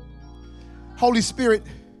Holy Spirit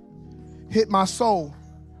hit my soul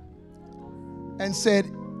and said,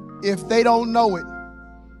 if they don't know it,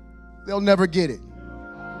 they'll never get it.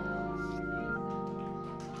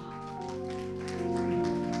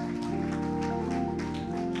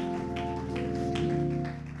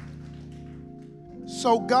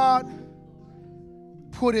 So God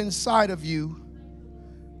put inside of you,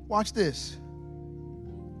 watch this,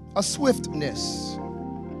 a swiftness,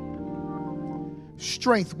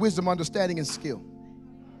 strength, wisdom, understanding, and skill.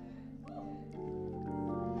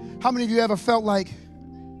 How many of you ever felt like,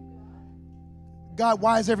 God,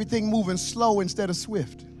 why is everything moving slow instead of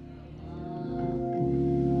swift?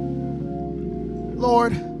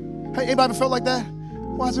 Lord, hey, anybody ever felt like that?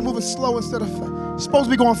 Why is it moving slow instead of, it's supposed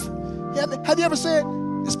to be going, have you ever said,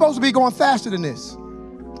 it's supposed to be going faster than this?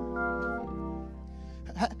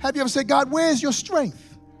 Have you ever said, God, where's your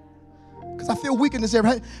strength? Because I feel weak in this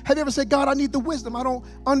area. Have you ever said, God, I need the wisdom. I don't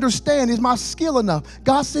understand. Is my skill enough?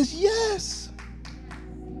 God says, yes.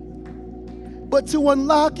 But to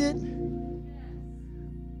unlock it,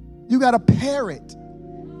 you got to pair it.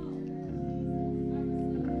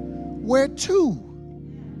 Where 2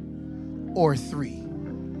 or 3,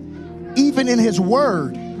 even in his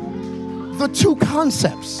word, the two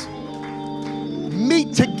concepts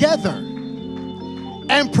meet together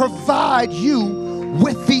and provide you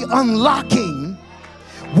with the unlocking,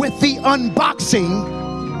 with the unboxing.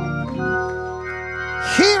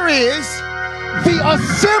 Here is the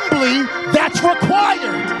assembly that's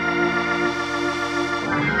required.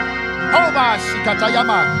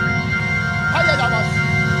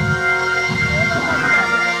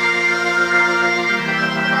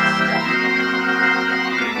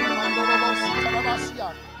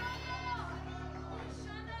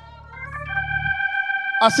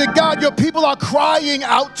 I said, God, your people are crying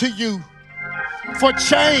out to you for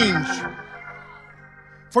change,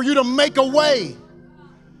 for you to make a way,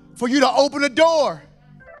 for you to open a door.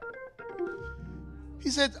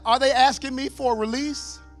 He said, are they asking me for a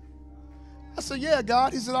release? I said, yeah,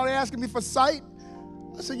 God. He said, are they asking me for sight?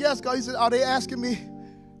 I said, yes, God. He said, are they asking me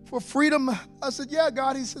for freedom? I said, yeah,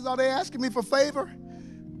 God. He says, are they asking me for favor?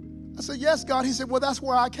 I said, yes, God. He said, well, that's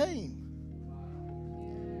where I came.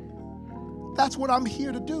 That's what I'm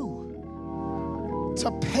here to do,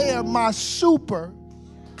 to pair my super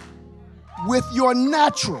with your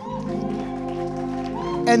natural.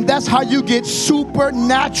 And that's how you get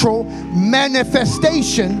supernatural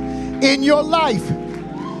manifestation in your life.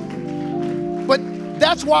 But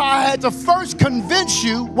that's why I had to first convince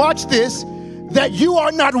you, watch this, that you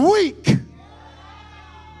are not weak.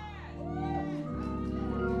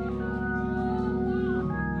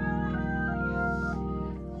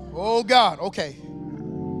 Oh God, okay.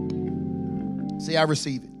 See, I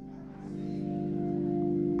receive it.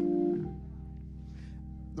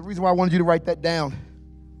 The reason why I wanted you to write that down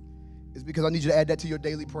is because I need you to add that to your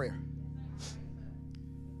daily prayer.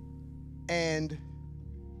 And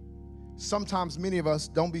sometimes many of us,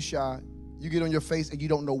 don't be shy, you get on your face and you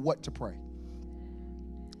don't know what to pray.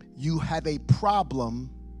 You have a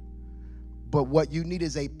problem, but what you need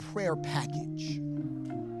is a prayer package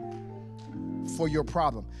for your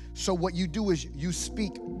problem. So what you do is you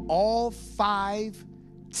speak all 5,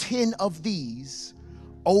 10 of these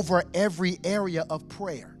over every area of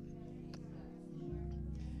prayer.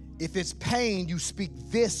 If it's pain, you speak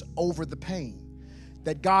this over the pain.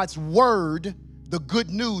 That God's word, the good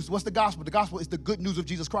news, what's the gospel? The gospel is the good news of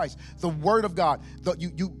Jesus Christ. The word of God.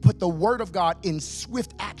 You put the word of God in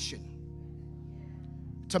swift action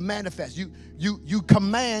to manifest. You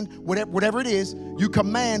command, whatever it is, you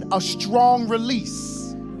command a strong release.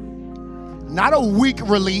 Not a weak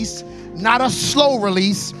release, not a slow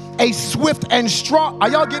release, a swift and strong. Are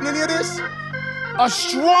y'all getting any of this? A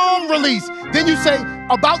strong release. Then you say,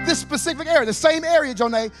 about this specific area, the same area,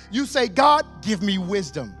 Jonay, you say, God, give me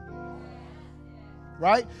wisdom.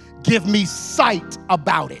 Right? Give me sight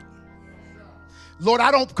about it. Lord,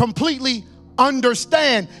 I don't completely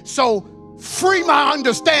understand, so free my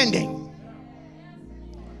understanding.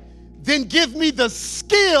 Then give me the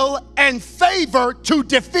skill and favor to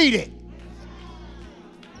defeat it.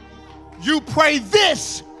 You pray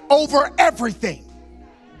this over everything.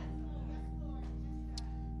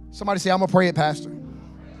 Somebody say, I'm going to pray it, Pastor.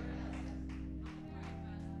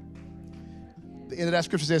 The end of that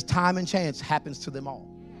scripture says, time and chance happens to them all.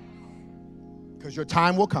 Because your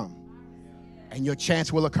time will come and your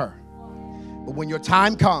chance will occur. But when your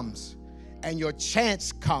time comes and your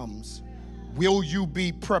chance comes, will you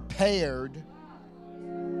be prepared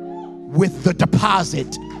with the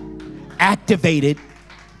deposit activated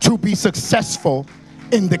to be successful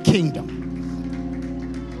in the kingdom?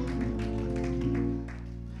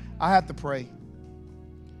 I have to pray.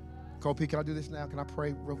 Kopi, can I do this now? Can I pray?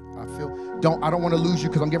 I don't want to lose you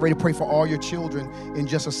because I'm getting ready to pray for all your children in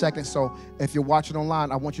just a second. So if you're watching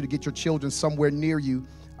online, I want you to get your children somewhere near you.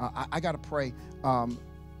 I got to pray.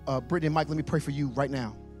 Brittany and Mike, let me pray for you right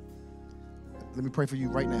now. Let me pray for you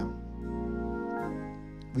right now.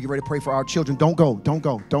 We get ready to pray for our children. Don't go. Don't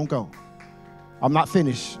go. Don't go. I'm not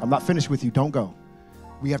finished. I'm not finished with you. Don't go.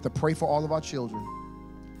 We have to pray for all of our children.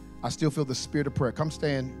 I still feel the spirit of prayer. Come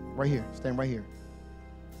stand right here. Stand right here.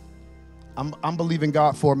 I'm believing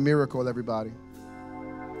God for a miracle, everybody.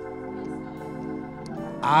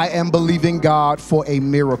 I am believing God for a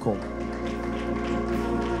miracle.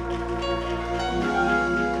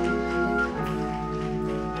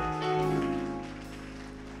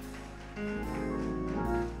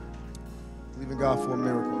 God for a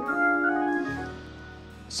miracle.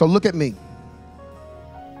 So look at me.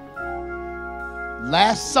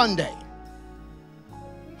 Last Sunday,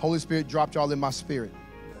 Holy Spirit dropped y'all in my spirit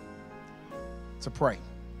to pray.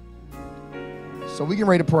 So we get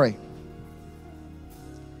ready to pray.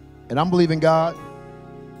 And I'm believing God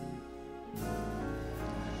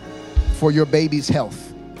for your baby's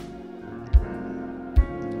health.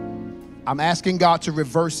 I'm asking God to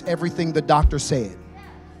reverse everything the doctor said.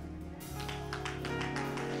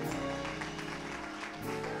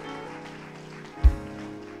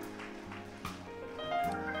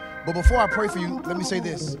 But before I pray for you, let me say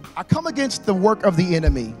this. I come against the work of the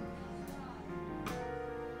enemy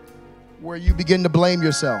where you begin to blame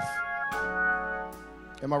yourself.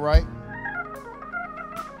 Am I right?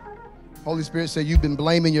 Holy Spirit said you've been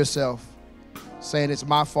blaming yourself, saying it's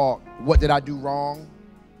my fault. What did I do wrong?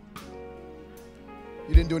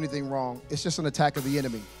 You didn't do anything wrong. It's just an attack of the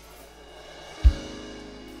enemy.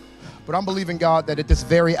 But I'm believing God that at this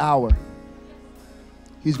very hour,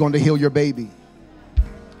 He's going to heal your baby.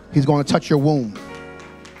 He's going to touch your womb.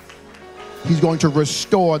 He's going to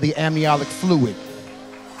restore the amniotic fluid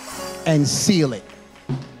and seal it.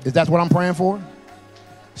 Is that what I'm praying for?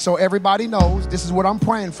 So everybody knows this is what I'm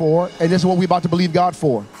praying for, and this is what we're about to believe God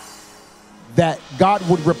for. That God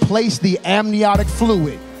would replace the amniotic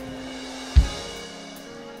fluid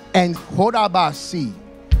and hodabasi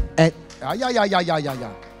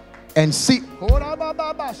and see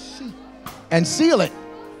and seal it.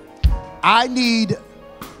 I need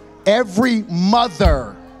every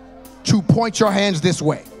mother to point your hands this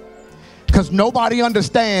way, because nobody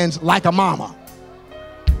understands like a mama.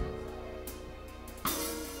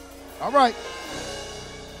 All right.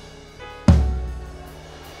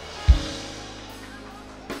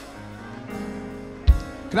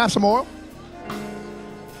 Can I have some oil?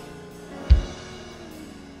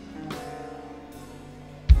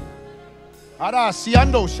 Ara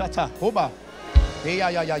siando shata hoba.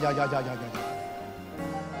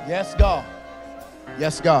 Yes, God.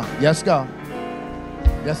 Yes, God. Yes, God.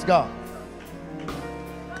 Yes, God.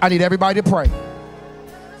 I need everybody to pray.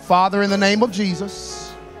 Father, in the name of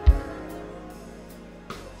Jesus.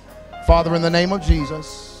 Father, in the name of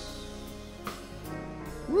Jesus.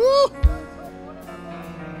 Woo!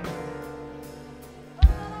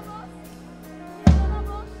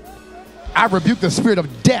 I rebuke the spirit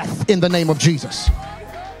of death in the name of Jesus.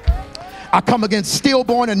 I come against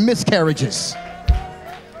stillborn and miscarriages.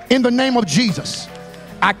 In the name of Jesus,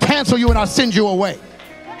 I cancel you and I send you away.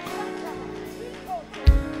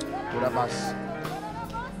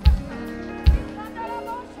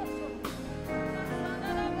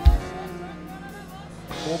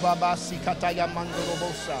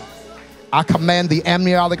 I command the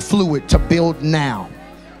amniotic fluid to build now.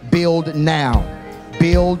 Build now.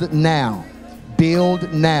 Build now.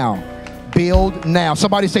 Build now. Build now.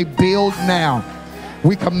 Somebody say build now.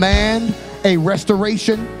 We command a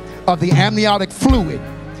restoration of the amniotic fluid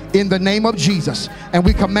in the name of Jesus, and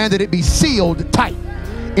we command that it be sealed tight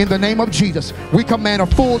in the name of Jesus. We command a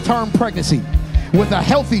full-term pregnancy with a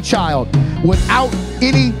healthy child without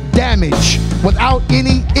any damage, without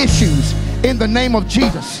any issues in the name of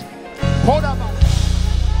Jesus. Hold up.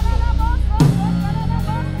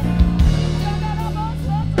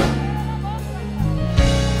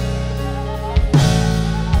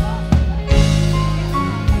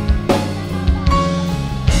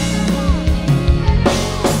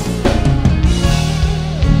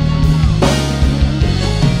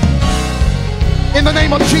 In the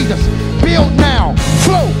name of Jesus, build now.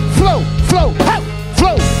 Flow, flow, flow, help,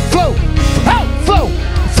 flow, flow, help, flow,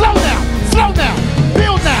 flow now, flow now,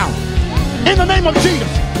 build now. In the name of Jesus,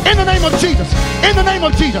 in the name of Jesus, in the name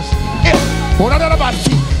of Jesus.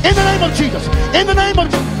 In the name of Jesus, in the name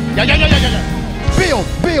of build,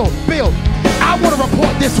 build, build. I want to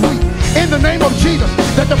report this week in the name of Jesus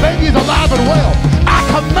that the baby is alive and well. I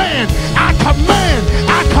command, I command,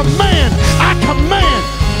 I command, I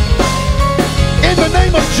command. In the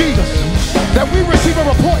name of Jesus, that we receive a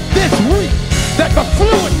report this week that the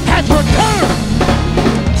fluid has returned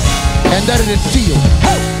and that it is sealed.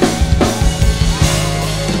 Hey!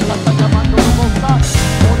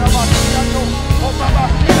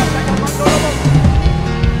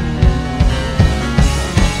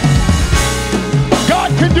 God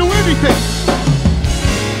can do anything.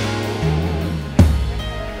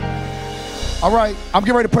 All right, I'm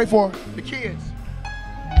getting ready to pray for the kids.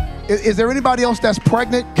 Is there anybody else that's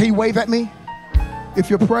pregnant? Can you wave at me if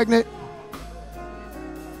you're pregnant?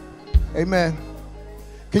 Amen.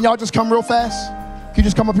 Can y'all just come real fast? Can you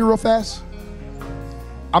just come up here real fast?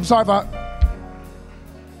 I'm sorry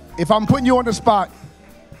if I'm putting you on the spot.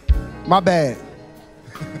 My bad.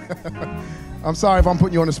 I'm sorry if I'm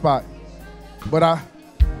putting you on the spot, but I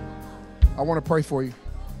want to pray for you.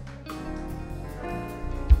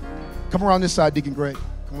 Come around this side, Deacon Greg.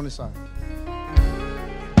 Come on this side.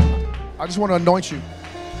 I just want to anoint you.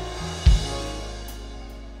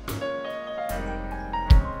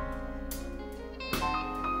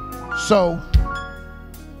 So,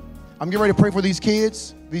 I'm getting ready to pray for these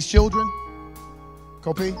kids, these children.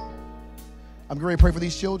 Kopi, I'm getting ready to pray for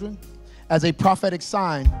these children. As a prophetic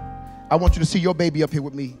sign, I want you to see your baby up here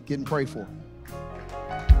with me getting prayed for.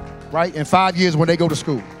 Right? In 5 years when they go to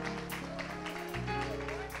school.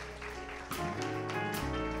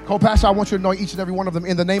 Co-pastor, I want you to anoint each and every one of them.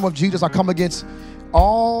 In the name of Jesus, I come against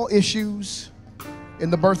all issues in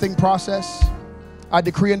the birthing process. I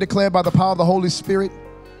decree and declare by the power of the Holy Spirit,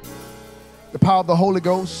 the power of the Holy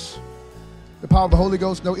Ghost, the power of the Holy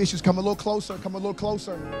Ghost, no issues. Come a little closer, come a little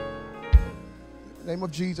closer. In the name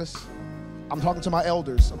of Jesus. I'm talking to my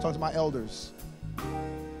elders. I'm talking to my elders.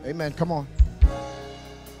 Amen. Come on.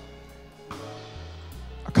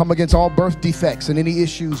 I come against all birth defects and any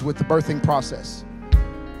issues with the birthing process.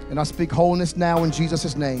 And I speak wholeness now in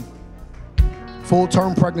Jesus' name. Full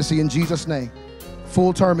term pregnancy in Jesus' name.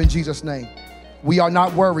 Full term in Jesus' name. We are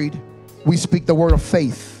not worried. We speak the word of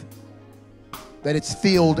faith. That it's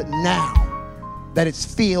filled now. That it's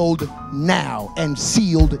filled now and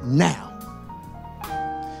sealed now.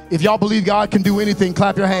 If y'all believe God can do anything,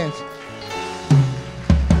 clap your hands.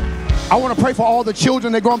 I want to pray for all the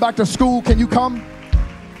children. They're going back to school. Can you come?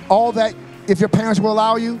 All that, if your parents will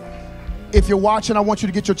allow you. If you're watching, I want you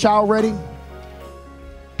to get your child ready.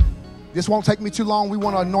 This won't take me too long. We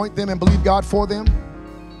want to anoint them and believe God for them.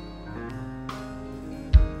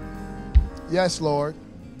 Yes, Lord.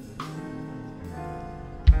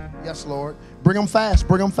 Yes, Lord. Bring them fast.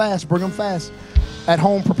 Bring them fast. Bring them fast. At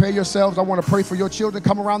home, prepare yourselves. I want to pray for your children.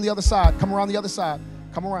 Come around the other side. Come around the other side.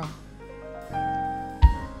 Come around.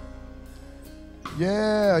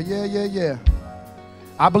 Yeah.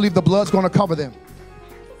 I believe the blood's going to cover them.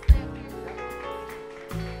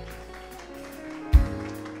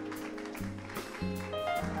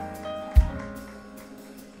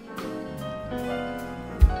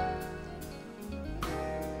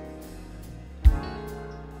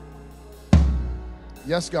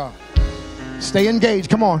 Yes, God. Stay engaged.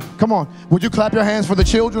 Come on. Come on. Would you clap your hands for the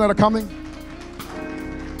children that are coming?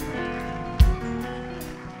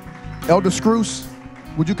 Elder Scrooge,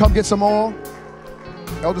 would you come get some oil?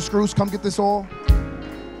 Elder Scrooge, come get this oil.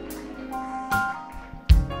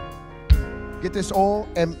 Get this oil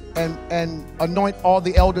and anoint all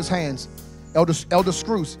the elders' hands. Elder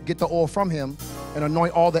Scrooge, get the oil from him and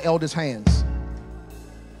anoint all the elders' hands.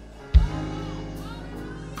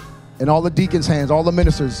 And all the deacons' hands, all the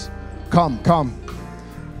ministers, come.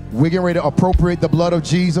 We're getting ready to appropriate the blood of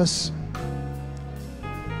Jesus.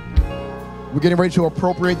 We're getting ready to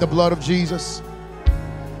appropriate the blood of Jesus.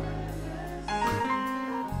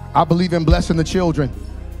 I believe in blessing the children.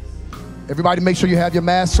 Everybody make sure you have your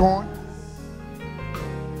masks on.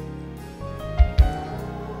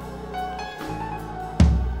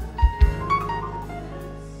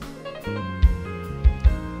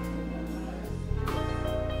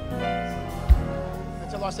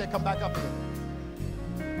 Until I said come back up here.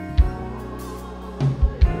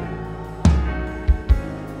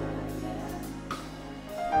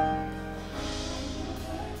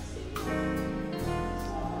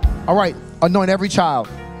 All right, anoint every child.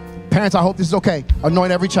 Parents, I hope this is okay.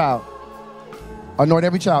 Anoint every child. Anoint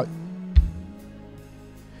every child.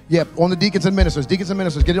 Yeah, on the deacons and ministers. Deacons and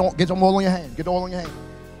ministers, get them all on your hand. Get the oil on your hand.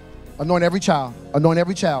 Anoint every child. Anoint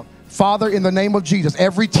every child. Father, in the name of Jesus,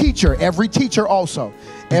 every teacher also,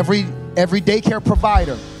 every daycare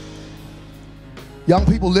provider. Young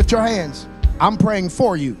people, lift your hands. I'm praying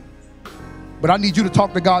for you, but I need you to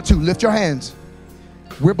talk to God too. Lift your hands.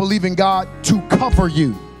 We're believing God to cover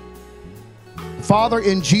you. Father,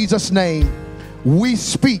 in Jesus' name, we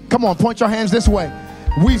speak. Come on, point your hands this way.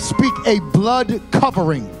 We speak a blood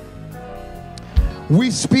covering. We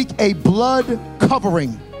speak a blood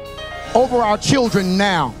covering over our children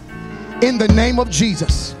now. In the name of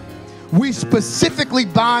Jesus, we specifically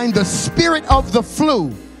bind the spirit of the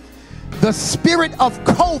flu, the spirit of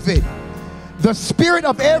COVID, the spirit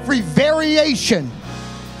of every variation,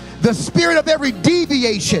 the spirit of every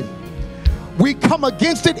deviation. We come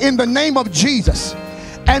against it in the name of Jesus,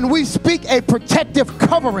 and we speak a protective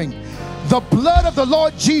covering. The blood of the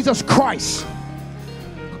Lord Jesus Christ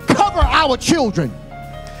cover our children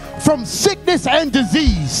from sickness and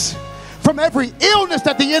disease, from every illness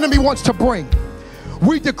that the enemy wants to bring.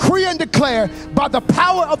 We decree and declare by the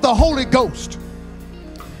power of the Holy Ghost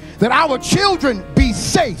that our children be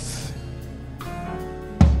safe.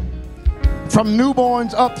 from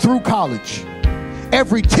newborns up through college.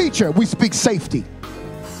 Every teacher, we speak safety.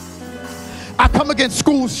 I come against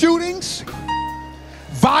school shootings,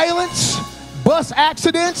 violence, bus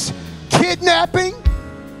accidents, kidnapping.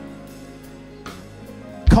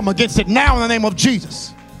 Come against it now in the name of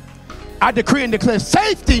Jesus. I decree and declare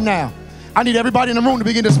safety now. I need everybody in the room to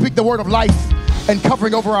begin to speak the word of life and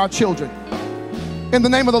covering over our children. In the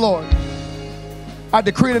name of the Lord, I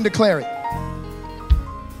decree it and declare it.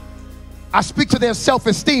 I speak to their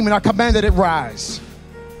self-esteem and I command that it rise.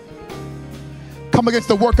 Come against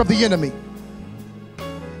the work of the enemy,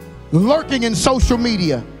 lurking in social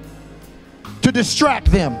media to distract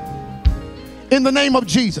them. In the name of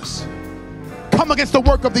Jesus, come against the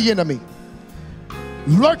work of the enemy,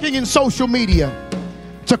 lurking in social media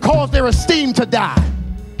to cause their esteem to die.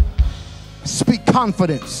 Speak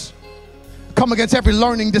confidence. Come against every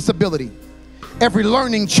learning disability, every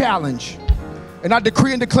learning challenge. And I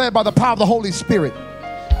decree and declare by the power of the Holy Spirit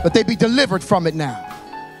that they be delivered from it now.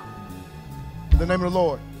 In the name of the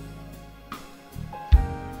Lord.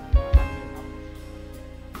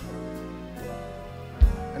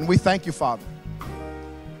 And we thank you, Father.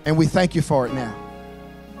 And we thank you for it now.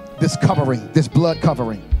 This covering, this blood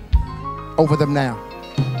covering over them now.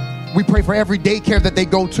 We pray for every daycare that they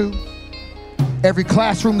go to, every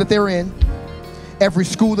classroom that they're in, every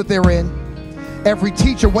school that they're in. Every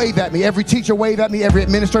teacher wave at me. Every teacher wave at me. Every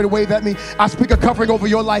administrator wave at me. I speak a covering over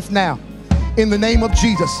your life now. In the name of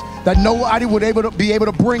Jesus. That nobody would be able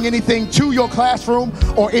to bring anything to your classroom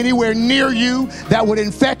or anywhere near you that would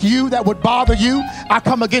infect you, that would bother you. I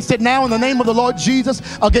come against it now in the name of the Lord Jesus.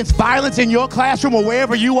 Against violence in your classroom or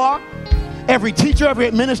wherever you are. Every teacher, every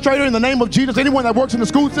administrator, in the name of Jesus. Anyone that works in the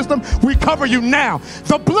school system, we cover you now.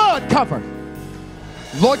 The blood cover.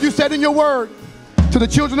 Lord, you said in your word to the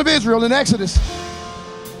children of Israel in Exodus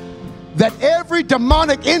that every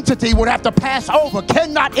demonic entity would have to pass over,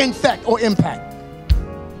 cannot infect or impact.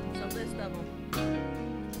 It's a list of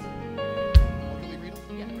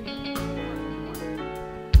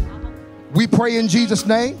them. We pray in Jesus'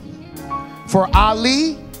 name for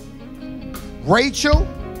Ali, Rachel,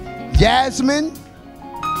 Yasmin,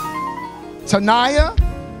 Tanaya,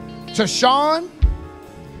 Tashawn,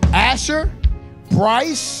 Asher,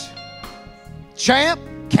 Bryce, Champ,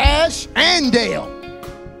 Cash, and Dale.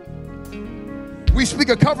 We speak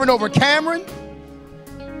a covering over Cameron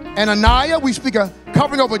and Anaya. We speak a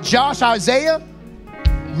covering over Josh, Isaiah,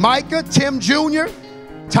 Micah, Tim Jr.,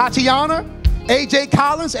 Tatiana, AJ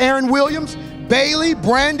Collins, Aaron Williams, Bailey,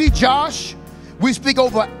 Brandy, Josh. We speak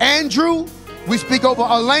over Andrew. We speak over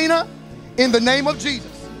Elena in the name of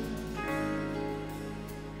Jesus.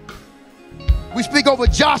 We speak over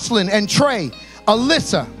Jocelyn and Trey,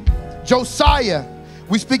 Alyssa, Josiah.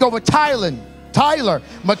 We speak over Tyler,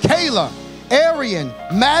 Michaela, Arian,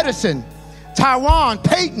 Madison, Tywan,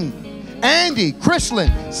 Peyton, Andy,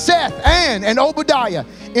 Chrislyn, Seth, Ann, and Obadiah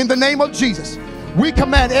in the name of Jesus. We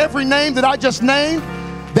command every name that I just named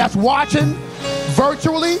that's watching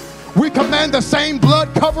virtually. We command the same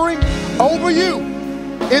blood covering over you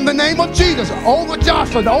in the name of Jesus. Over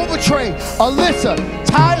Jocelyn, over Trey, Alyssa,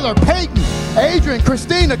 Tyler, Peyton, Adrian,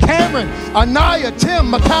 Christina, Cameron, Anaya,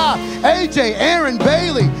 Tim, Makai, AJ, Aaron,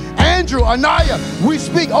 Bailey, Andrew, Anaya. We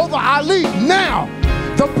speak over Ali now.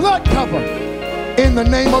 The blood cover in the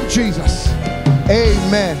name of Jesus.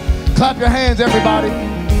 Amen. Clap your hands, everybody.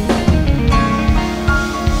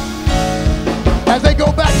 As they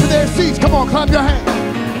go back to their seats, come on, clap your hands.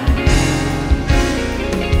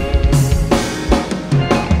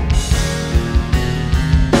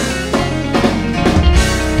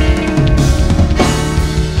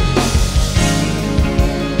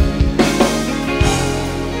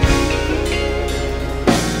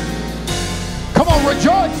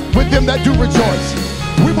 Rejoice with them that do rejoice.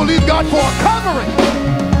 We believe God for a covering.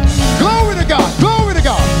 Glory to God. Glory to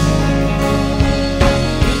God.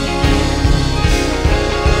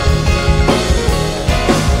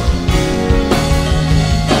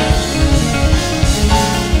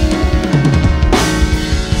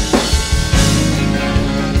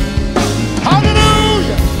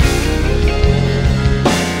 Hallelujah.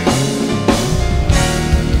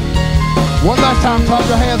 One last time, clap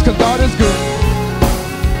your hands because God is good.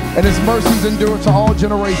 And his mercies endure to all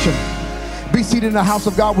generations. Be seated in the house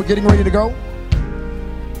of God. We're getting ready to go.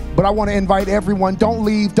 But I want to invite everyone. Don't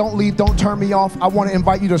leave. Don't leave. Don't turn me off. I want to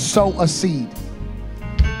invite you to sow a seed.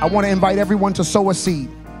 I want to invite everyone to sow a seed.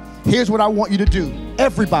 Here's what I want you to do.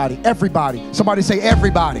 Everybody, everybody. Somebody say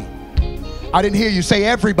everybody. I didn't hear you. Say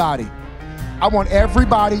everybody. I want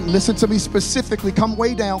everybody, listen to me specifically. Come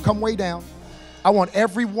way down. Come way down. I want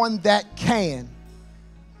everyone that can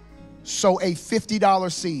sow a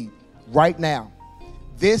 $50 seed right now.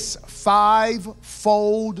 This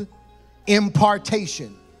fivefold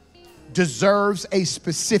impartation deserves a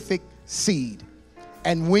specific seed.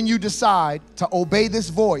 And when you decide to obey this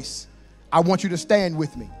voice, I want you to stand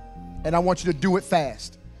with me, and I want you to do it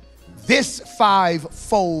fast. This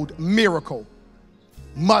fivefold miracle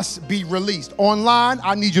must be released. Online,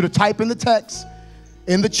 I need you to type in the text,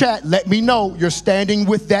 in the chat, let me know you're standing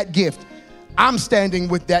with that gift. I'm standing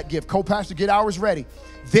with that gift. Co-pastor, get ours ready.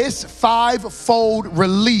 This fivefold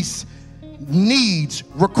release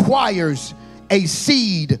requires a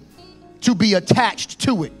seed to be attached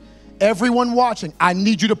to it. Everyone watching, I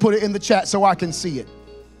need you to put it in the chat so I can see it.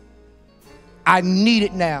 I need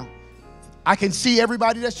it now. I can see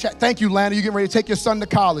everybody that's chat. Thank you, Lana. You're getting ready to take your son to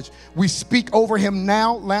college. We speak over him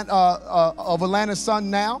now, of Alana's son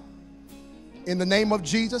now, in the name of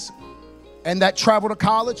Jesus. And that travel to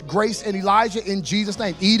college, Grace and Elijah, in Jesus'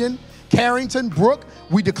 name. Eden, Carrington, Brooke,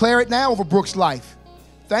 we declare it now over Brooke's life.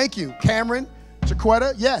 Thank you. Cameron,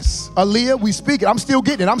 Chiquetta, yes. Aaliyah, we speak it. I'm still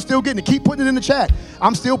getting it. Keep putting it in the chat.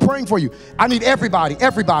 I'm still praying for you. I need everybody,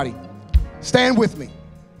 stand with me.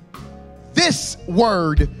 This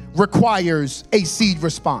word requires a seed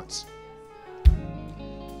response.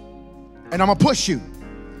 And I'm going to push you.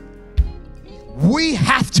 We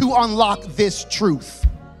have to unlock this truth.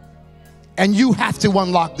 And you have to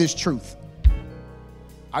unlock this truth.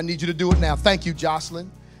 I need you to do it now. Thank you, Jocelyn.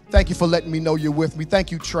 Thank you for letting me know you're with me.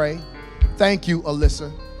 Thank you, Trey. Thank you,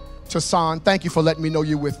 Alyssa. Tasan, thank you for letting me know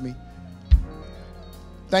you're with me.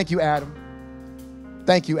 Thank you, Adam.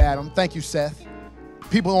 Thank you, Adam. Thank you, Seth.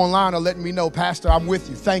 People online are letting me know, Pastor, I'm with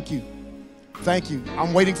you. Thank you. Thank you.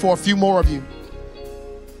 I'm waiting for a few more of you.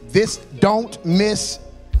 Don't miss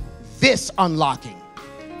this unlocking.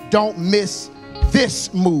 Don't miss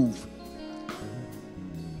this move.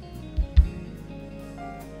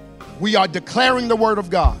 We are declaring the word of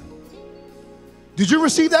God. Did you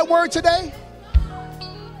receive that word today?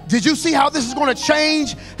 Did you see how this is going to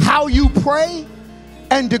change how you pray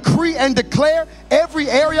and decree and declare every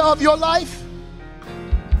area of your life?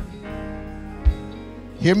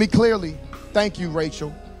 Hear me clearly. Thank you,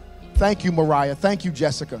 Rachel. Thank you, Mariah. Thank you,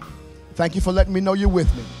 Jessica. Thank you for letting me know you're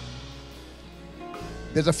with me.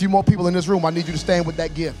 There's a few more people in this room. I need you to stand with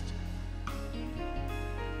that gift.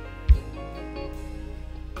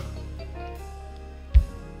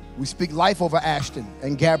 We speak life over Ashton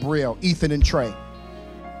and Gabrielle, Ethan and Trey.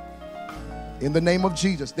 In the name of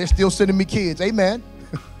Jesus. They're still sending me kids. Amen.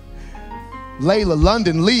 Layla,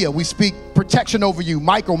 London, Leah, we speak protection over you.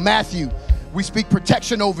 Michael, Matthew, we speak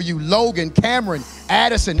protection over you. Logan, Cameron,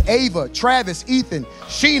 Addison, Ava, Travis, Ethan,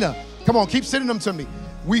 Sheena. Come on, keep sending them to me.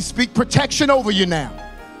 We speak protection over you now.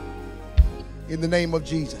 In the name of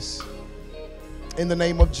Jesus. In the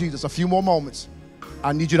name of Jesus. A few more moments.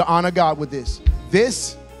 I need you to honor God with this.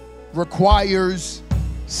 This requires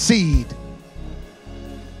seed.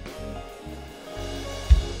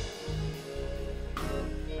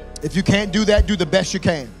 If you can't do that, do the best you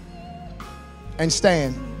can and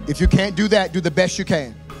stand. If you can't do that, do the best you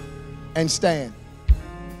can and stand.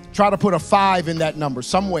 Try to put a 5 in that number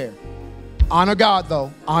somewhere. Honor God,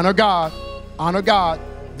 though. Honor God. Honor God.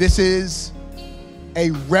 This is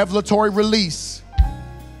a revelatory release.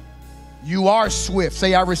 You are swift.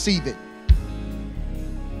 Say, I receive it.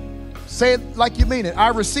 Say it like you mean it. I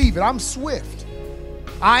receive it. I'm swift.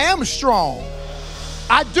 I am strong.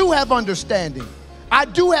 I do have understanding. I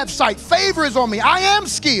do have sight. Favor is on me. I am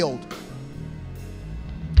skilled.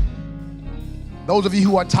 Those of you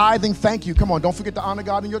who are tithing, thank you. Come on, don't forget to honor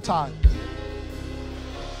God in your tithe.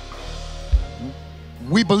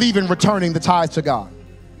 We believe in returning the tithe to God.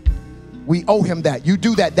 We owe him that. You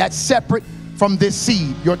do that. That's separate from this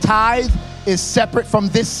seed. Your tithe is separate from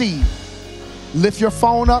this seed. Lift your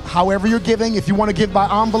phone up, however you're giving. If you want to give by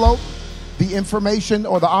envelope, the information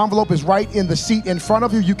or the envelope is right in the seat in front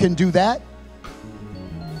of you. You can do that.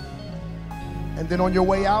 And then on your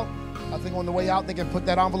way out, I think on the way out, they can put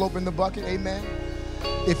that envelope in the bucket. Amen.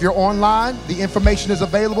 If you're online, the information is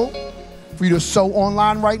available for you to sow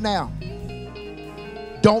online right now.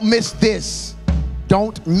 Don't miss this.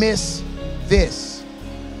 Don't miss this.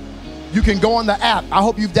 You can go on the app. I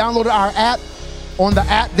hope you've downloaded our app. On the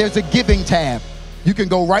app, there's a giving tab. You can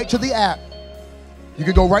go right to the app. You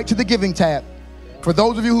can go right to the giving tab. For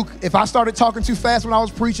those of you who, if I started talking too fast when I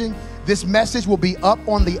was preaching, this message will be up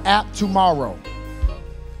on the app tomorrow.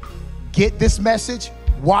 Get this message,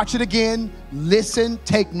 watch it again, listen,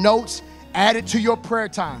 take notes, add it to your prayer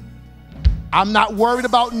time. I'm not worried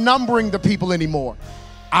about numbering the people anymore.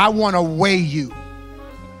 I want to weigh you.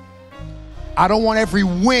 I don't want every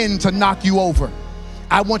wind to knock you over.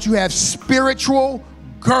 I want you to have spiritual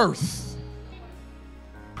girth.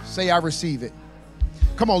 Say, I receive it.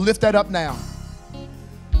 Come on, lift that up now.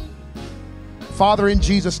 Father, in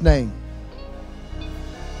Jesus' name,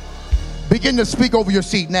 begin to speak over your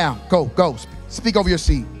seat now. Go. Speak over your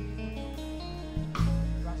seat.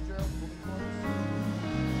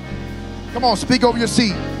 Come on, speak over your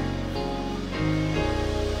seat.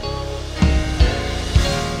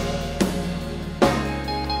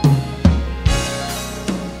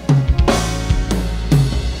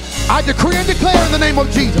 I decree and declare in the name of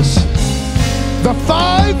Jesus, the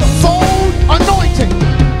fivefold anointing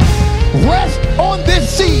rest on this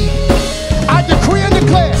seed. I decree and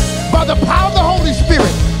declare by the power of the Holy Spirit,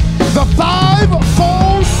 the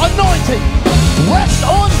fivefold anointing rest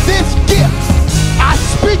on this gift. I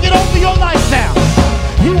speak it over your life now.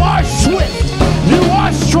 You are swift. You are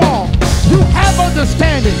strong. You have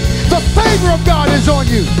understanding. The favor of God is on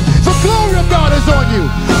you. The glory of God is on you.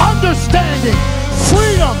 Understanding,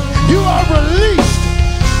 freedom. You are released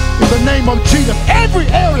in the name of Jesus. Every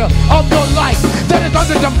area of your life that is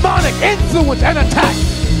under demonic influence and attack,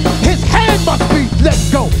 his hand must be let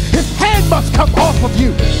go. His hand must come off of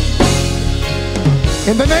you.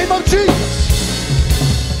 In the name of Jesus,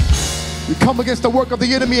 we come against the work of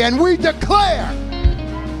the enemy and we declare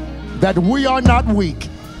that we are not weak.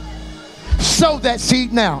 Sow that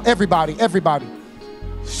seed now. Everybody.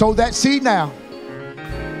 Sow that seed now.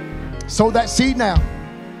 Sow that seed now.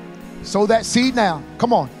 Sow that seed now.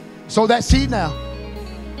 Come on. Sow that seed now.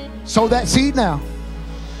 Sow that seed now.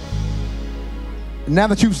 Now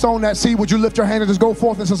that you've sown that seed, would you lift your hand and just go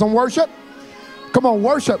forth and say some worship? Come on,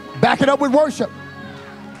 worship. Back it up with worship.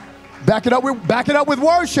 Back it up with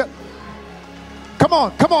worship. Come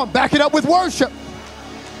on, back it up with worship.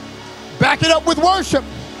 Back it up with worship.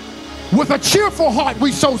 With a cheerful heart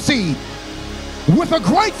we sow seed. With a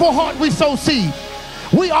grateful heart we sow seed.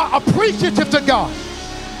 We are appreciative to God.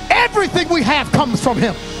 Everything we have comes from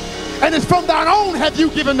him. And it's from thine own have you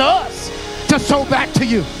given to us to sow back to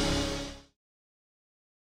you.